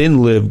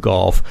within Live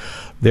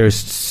Golf, there's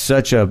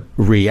such a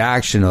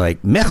reaction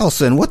like,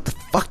 Mickelson, what the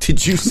fuck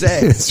did you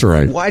say? That's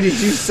right. Why did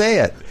you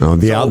say it? Oh,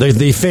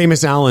 the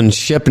famous Alan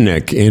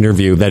Shipnick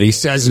interview that he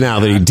says now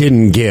that he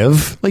didn't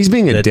give. He's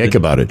being a dick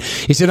about it.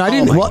 He said, I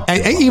didn't. Well,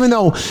 even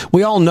though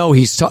we all know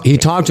he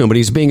talked to him, but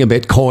he's being a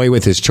bit coy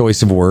with his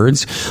choice of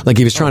words. Like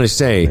he was trying to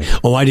say,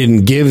 I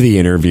didn't give the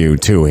interview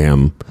to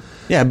him.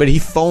 Yeah, but he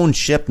phoned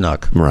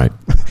Shipnuck. Right.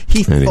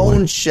 He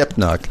phoned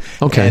Shipnuck.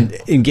 Okay. And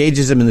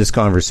engages him in this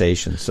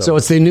conversation. So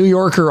it's the New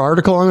Yorker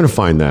article? I'm going to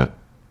find that.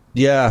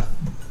 Yeah.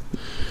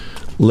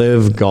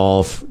 Live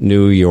Golf,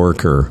 New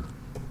Yorker.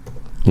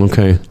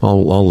 Okay.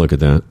 I'll look at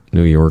that.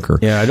 New Yorker.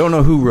 Yeah, I don't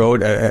know who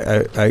wrote.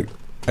 I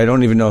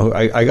don't even know who.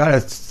 I got to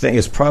think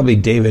it's probably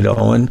David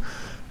Owen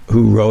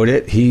who wrote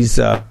it. He's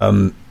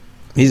an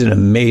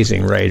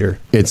amazing writer.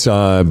 It's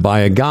by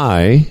a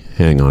guy.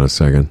 Hang on a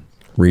second.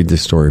 Read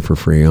this story for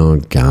free. Oh,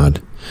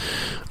 God.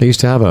 I used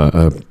to have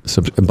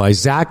by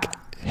Zach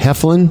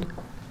Heflin.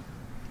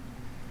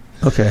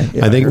 Okay.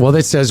 Yeah, I think,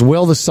 it says,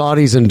 will the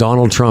Saudis and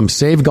Donald Trump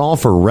save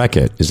golf or wreck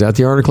it? Is that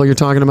the article you're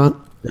talking about?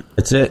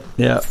 That's it.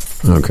 Yeah.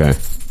 Okay.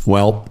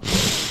 Well,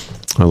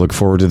 I look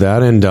forward to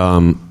that. And,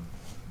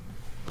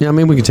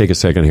 we can take a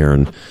second here.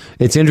 And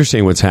it's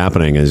interesting what's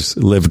happening is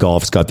Live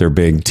Golf's got their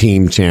big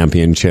team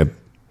championship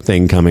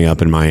thing coming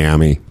up in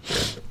Miami.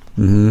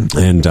 Mm-hmm.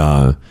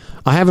 And,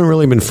 I haven't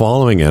really been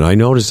following it.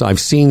 I've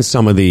seen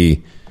some of the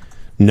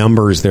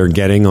numbers they're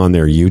getting on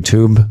their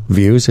YouTube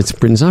views.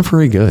 It's not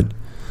very good.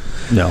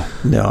 No.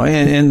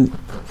 And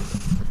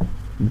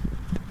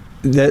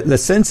the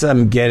sense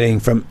I'm getting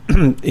from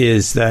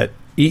is that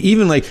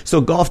even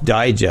Golf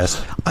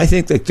Digest, I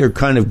think that they're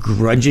kind of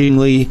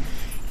grudgingly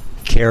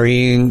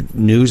carrying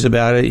news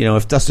about it.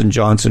 If Dustin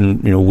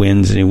Johnson,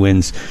 wins, and he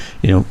wins,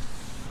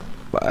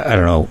 I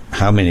don't know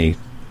how many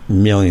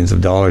millions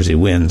of dollars he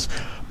wins,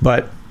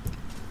 but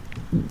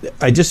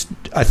I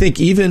think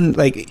even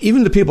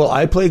the people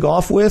I play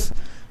golf with,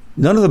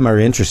 none of them are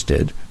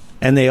interested,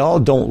 and they all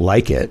don't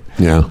like it.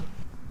 Yeah,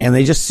 and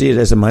they just see it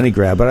as a money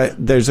grab.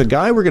 But there's a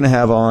guy we're going to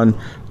have on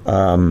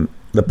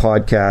the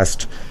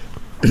podcast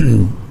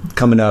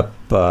coming up.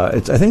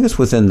 I think it's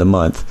within the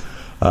month.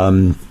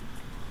 Oh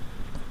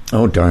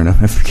darn!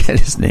 I forget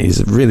his name. He's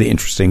a really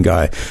interesting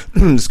guy,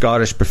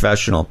 Scottish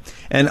professional,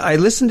 and I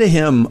listened to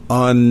him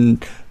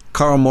on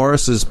Carl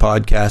Morris's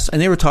podcast,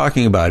 and they were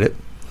talking about it,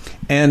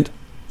 and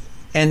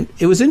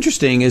it was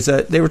interesting is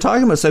that they were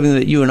talking about something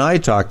that you and I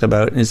talked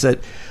about, and is that,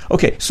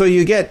 okay, so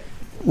you get,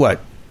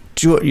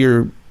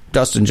 you're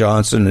Dustin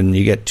Johnson, and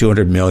you get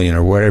 $200 million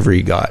or whatever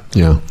you got.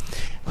 Yeah.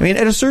 I mean,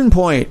 at a certain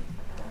point,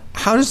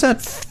 how does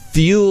that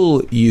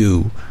fuel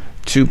you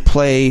to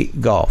play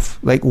golf?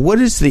 Like, what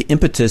is the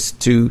impetus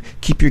to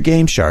keep your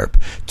game sharp,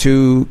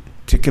 to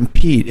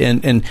compete,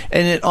 and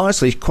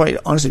it quite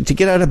honestly, to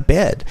get out of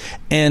bed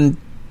and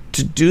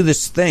to do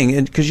this thing,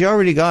 and because you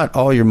already got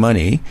all your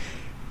money.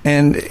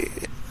 And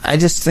I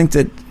just think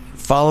that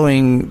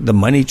following the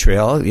money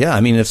trail, yeah,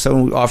 I mean, if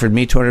someone offered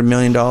me $200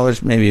 million,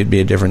 maybe it'd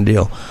be a different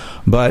deal.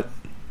 But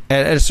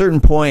at a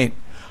certain point,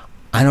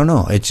 I don't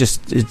know. It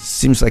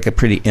seems like a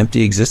pretty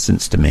empty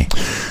existence to me.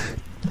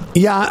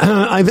 Yeah,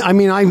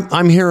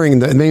 I'm hearing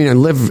that.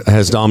 Liv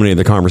has dominated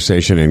the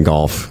conversation in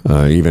golf,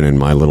 even in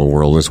my little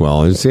world as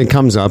well. It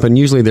comes up, and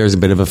usually there's a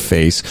bit of a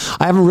face.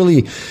 I haven't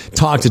really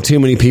talked to too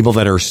many people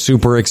that are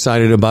super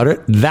excited about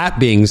it. That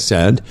being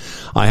said,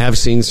 I have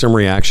seen some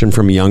reaction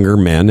from younger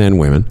men and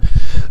women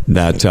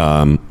that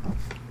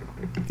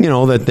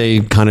that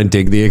they kind of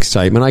dig the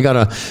excitement. I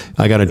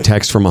got a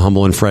text from a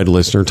Humble and Fred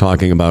listener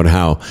talking about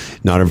how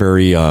not a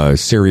very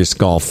serious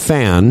golf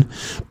fan,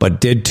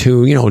 but did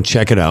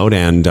check it out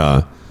and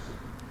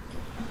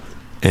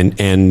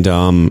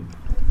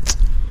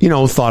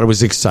thought it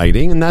was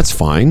exciting, and that's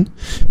fine.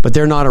 But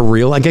they're not a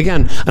real,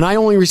 again, and I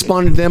only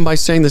responded to them by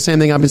saying the same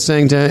thing I've been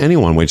saying to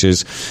anyone, which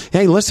is,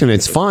 hey, listen,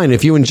 it's fine.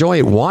 If you enjoy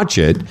it, watch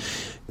it.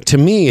 To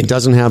me, it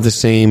doesn't have the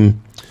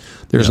same,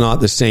 there's not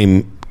the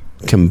same,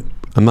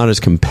 I'm not as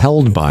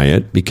compelled by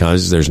it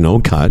because there's no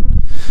cut,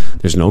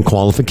 there's no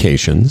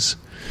qualifications,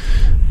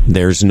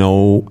 there's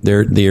no,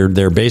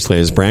 they're basically,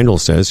 as Brandel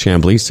says,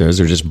 Chambly says,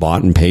 they're just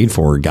bought and paid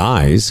for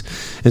guys.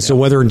 And so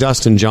whether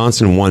Dustin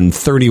Johnson won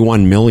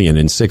 $31 million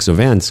in 6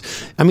 events,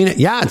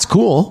 it's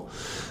cool.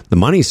 The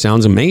money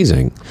sounds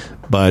amazing,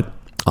 but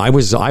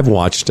I've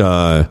watched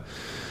the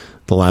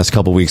last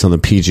couple of weeks on the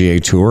PGA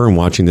Tour and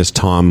watching this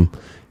Tom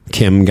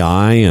Kim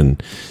guy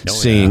and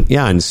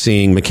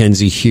seeing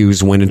Mackenzie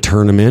Hughes win a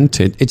tournament.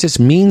 It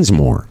just means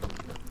more.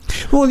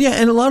 Well, yeah,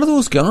 and a lot of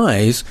those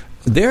guys,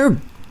 they're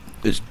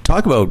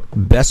talk about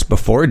best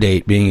before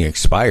date being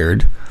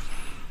expired.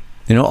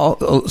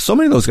 So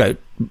many of those guys,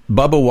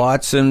 Bubba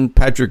Watson,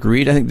 Patrick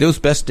Reed, I think those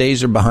best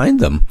days are behind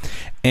them.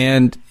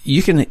 And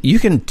you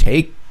can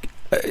take,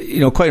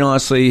 quite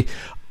honestly,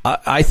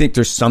 I think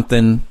there's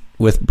something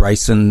with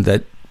Bryson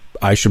that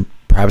I should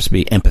perhaps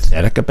be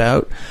empathetic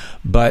about,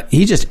 but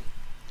he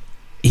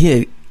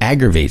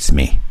aggravates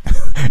me.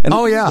 And a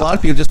lot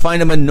of people just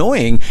find him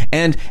annoying.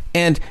 And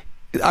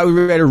I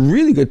read a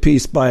really good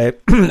piece by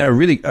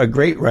a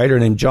great writer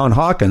named John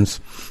Hawkins.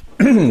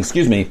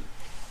 Excuse me.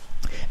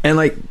 And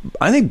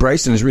I think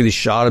Bryson has really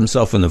shot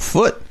himself in the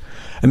foot.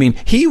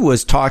 He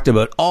was talked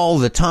about all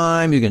the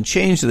time. You can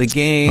change the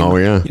game. Oh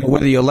yeah.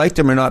 Whether you liked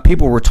him or not,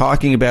 people were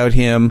talking about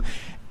him.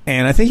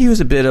 And I think he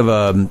was a bit of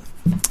an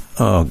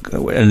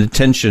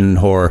attention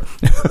whore.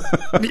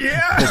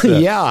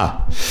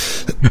 Yeah.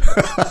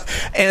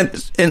 And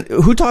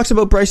who talks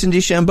about Bryson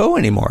DeChambeau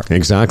anymore?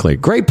 Exactly.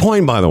 Great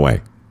point, by the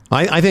way.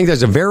 I think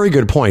that's a very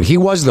good point. He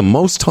was the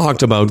most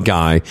talked about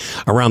guy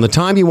around the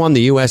time he won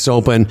the U.S.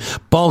 Open,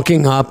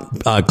 bulking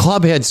up,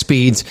 club head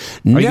speeds.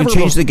 Never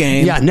changed the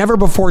game. Yeah, never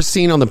before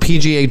seen on the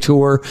PGA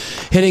Tour,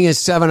 hitting his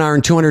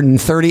 7-iron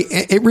 230.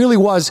 It really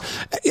was,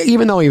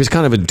 even though he was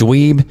kind of a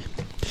dweeb,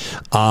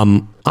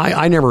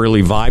 I never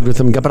really vibed with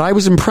him, but I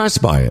was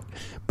impressed by it.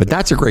 But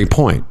that's a great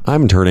point. I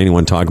haven't heard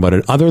anyone talk about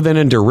it other than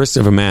in a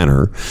derisive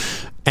manner.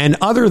 And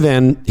other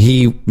than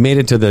he made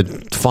it to the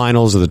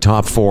finals of the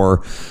top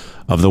 4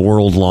 of the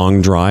World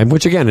Long Drive,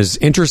 which again is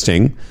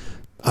interesting,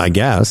 I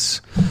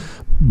guess.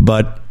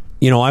 But,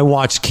 I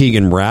watched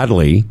Keegan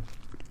Bradley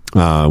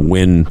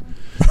win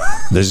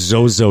the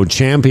Zozo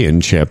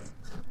Championship.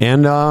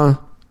 And, I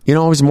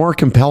was more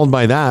compelled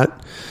by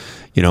that.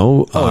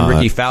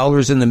 Ricky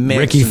Fowler's in the mix.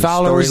 Ricky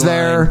Fowler's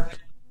there.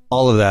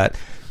 All of that.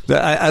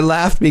 I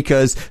laughed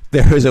because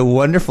there was a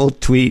wonderful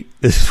tweet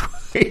this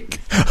week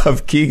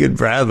of Keegan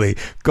Bradley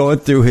going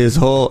through his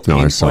whole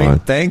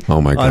 8-point thing.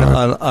 Oh my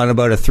God. On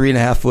about a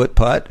 3.5 foot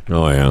putt.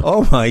 Oh yeah.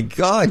 Oh my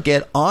God,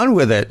 get on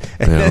with it.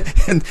 Yeah.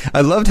 And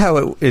I loved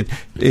how it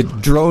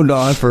droned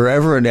on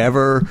forever and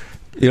ever.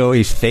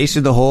 He's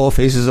facing the hole,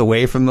 faces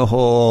away from the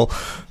hole,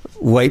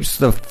 wipes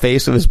the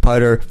face of his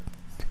putter,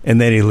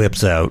 and then he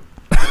lips out.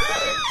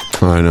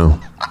 I know.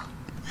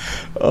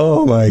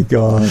 Oh my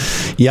God.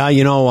 Yeah,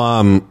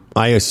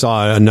 I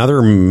saw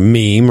another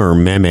meme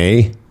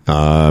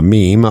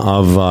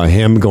of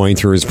him going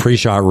through his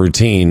pre-shot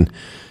routine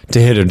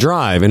to hit a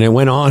drive, and it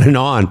went on and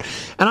on.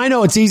 And I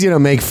know it's easy to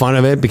make fun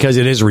of it because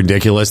it is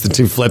ridiculous that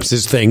he flips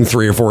his thing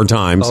 3 or 4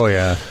 times. Oh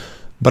yeah.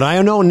 But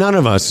I know none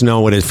of us know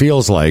what it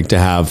feels like to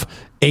have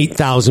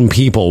 8,000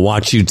 people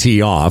watch you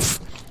tee off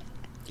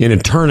in a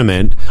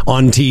tournament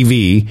on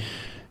TV.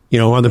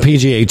 On the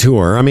PGA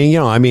Tour.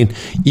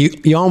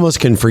 You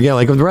almost can forget.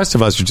 Like the rest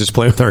of us are just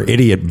playing with our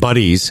idiot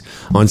buddies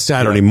on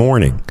Saturday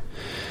morning.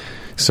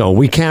 So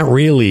we can't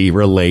really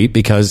relate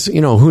because,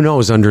 who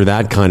knows under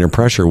that kind of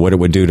pressure what it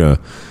would do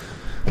to,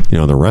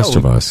 the rest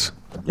of us.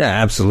 Yeah,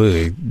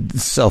 absolutely.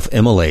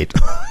 Self-immolate.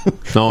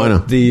 No, I know.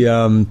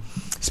 The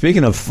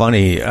speaking of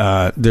funny,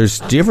 do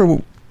you ever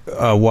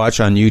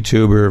watch on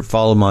YouTube or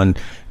follow him on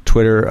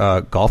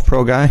Twitter, Golf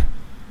Pro Guy?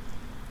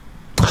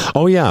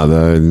 Oh yeah,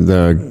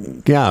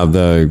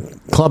 the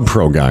Club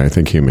Pro guy. I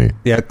think you mean.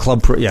 Yeah,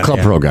 Club Pro. Yeah, Club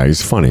Pro guy.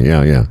 He's funny.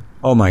 Yeah.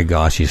 Oh my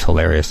gosh, he's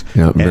hilarious.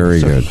 Yeah,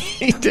 very good.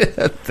 He did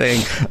a thing.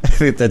 I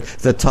think that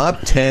the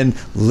top 10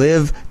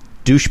 live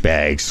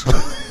douchebags,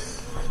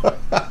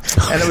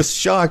 and I was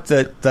shocked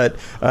that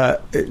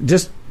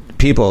just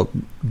people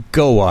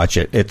go watch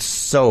it. It's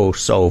so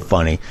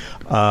funny.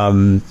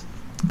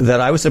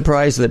 That I was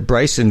surprised that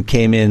Bryson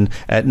came in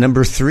at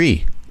number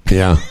 3.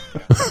 Yeah.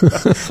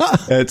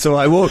 And so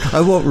I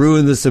won't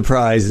ruin the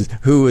surprise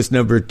who was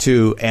number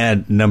 2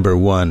 and number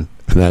 1.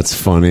 That's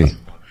funny.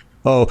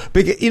 Oh,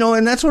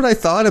 and that's what I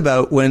thought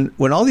about when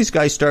all these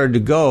guys started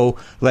to go,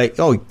 like,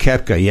 oh,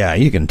 Koepka, yeah,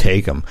 you can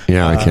take him.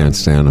 Yeah, I can't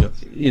stand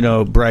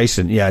him.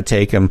 Bryson, yeah,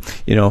 take him.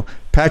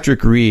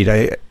 Patrick Reed,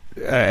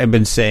 I've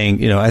been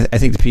saying, I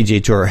think the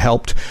PGA Tour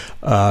helped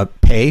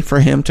pay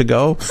for him to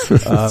go.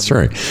 That's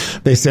right.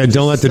 They said,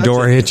 don't let the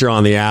door hit you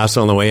on the ass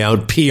on the way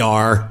out.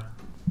 PR.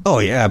 Oh,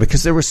 yeah,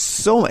 because there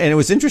was and it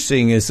was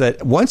interesting is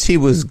that once he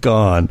was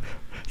gone,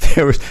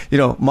 there was,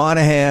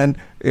 Monahan,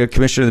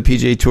 commissioner of the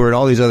PGA Tour, and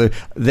all these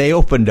they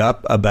opened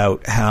up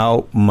about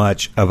how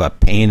much of a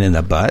pain in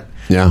the butt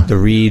the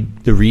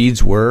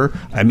Reeds were.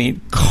 I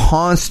mean,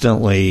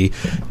 constantly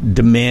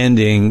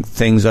demanding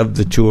things of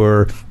the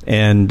tour,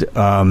 and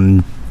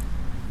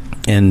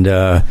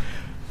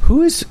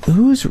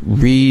who's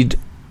Reed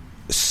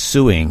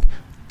suing?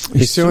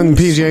 He's suing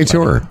the PGA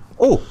Tour.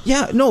 Oh,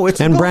 yeah, no, it's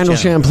and Brandel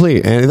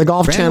Chambly and the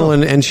Golf Channel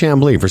and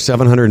Chambly for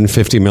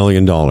 $750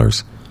 million.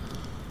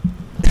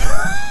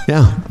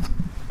 Yeah.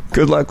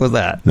 Good luck with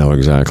that. No,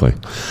 exactly.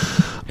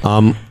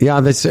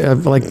 That's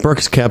like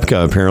Brooks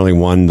Koepka apparently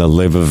won the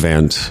LIV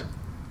event,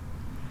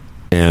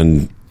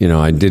 and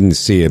I didn't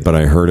see it, but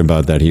I heard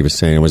about that. He was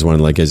saying it was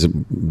one is it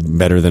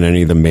better than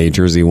any of the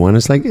majors he won?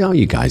 It's like,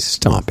 you guys,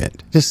 stop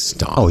it, just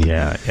stop. Oh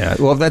yeah.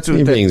 Well, that's what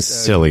you're being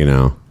silly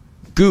now.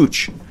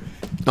 Gooch.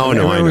 Oh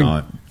no, I know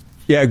it.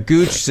 Yeah,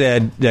 Gooch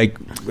said like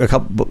a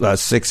couple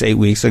 6-8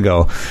 weeks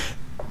ago,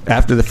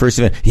 after the first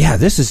event,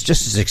 this is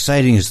just as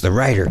exciting as the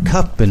Ryder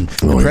Cup and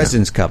the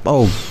President's Cup.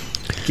 Oh,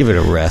 give it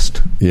a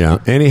rest. Yeah.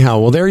 Anyhow,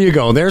 well, there you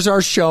go. There's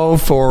our show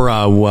for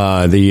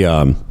the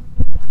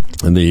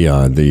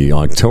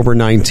October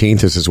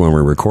 19th. This is when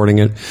we're recording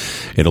it.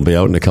 It'll be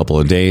out in a couple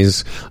of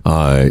days.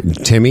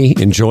 Timmy,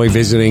 enjoy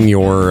visiting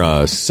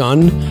your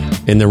son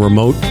in the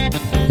remote,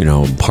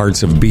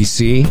 parts of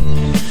BC.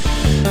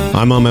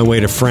 I'm on my way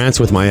to France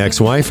with my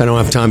ex-wife. I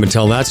don't have time to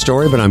tell that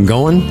story, but I'm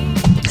going.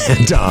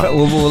 And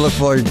we'll look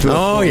forward to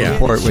a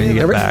report when you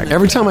get back.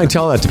 Every time I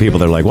tell that to people,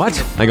 they're like,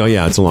 what? I go,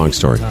 yeah, it's a long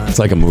story. It's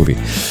like a movie.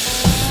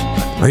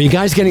 Are you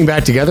guys getting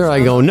back together?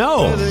 I go,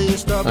 no.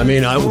 I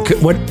mean,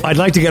 I'd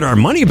like to get our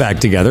money back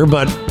together,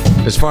 but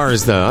as far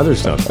as the other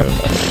stuff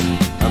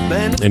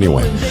goes.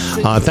 Anyway,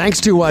 thanks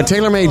to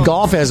TaylorMade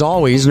Golf, as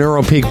always,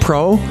 NeuroPeak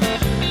Pro.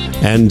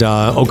 And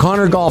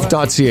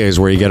O'ConnorGolf.ca is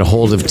where you get a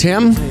hold of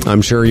Tim.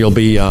 I'm sure you'll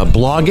be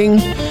blogging,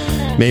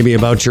 maybe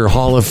about your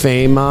Hall of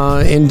Fame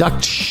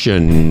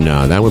induction.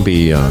 That would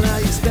be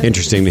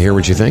interesting to hear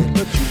what you think.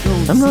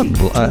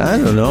 I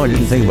don't know. I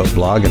didn't think about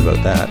blogging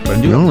about that. But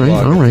I do.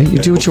 All right. You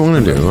do what you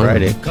want to do.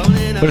 Friday.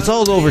 But it's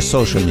all over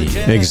social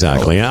media.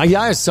 Exactly.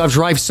 I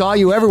saw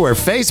you everywhere.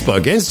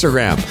 Facebook,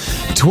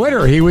 Instagram,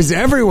 Twitter. He was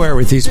everywhere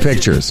with these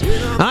pictures.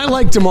 I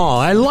liked them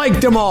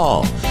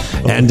all.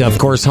 And, of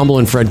course, Humble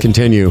and Fred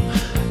continue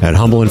at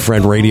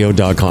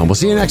humbleandfredradio.com. We'll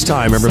see you next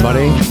time,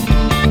 everybody.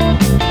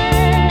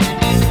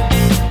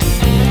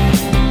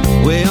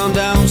 Way on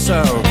down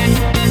south.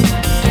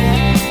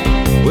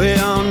 Way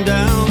on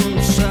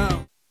down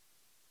south.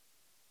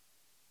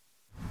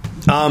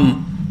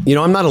 I'm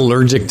not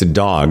allergic to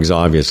dogs,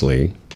 obviously.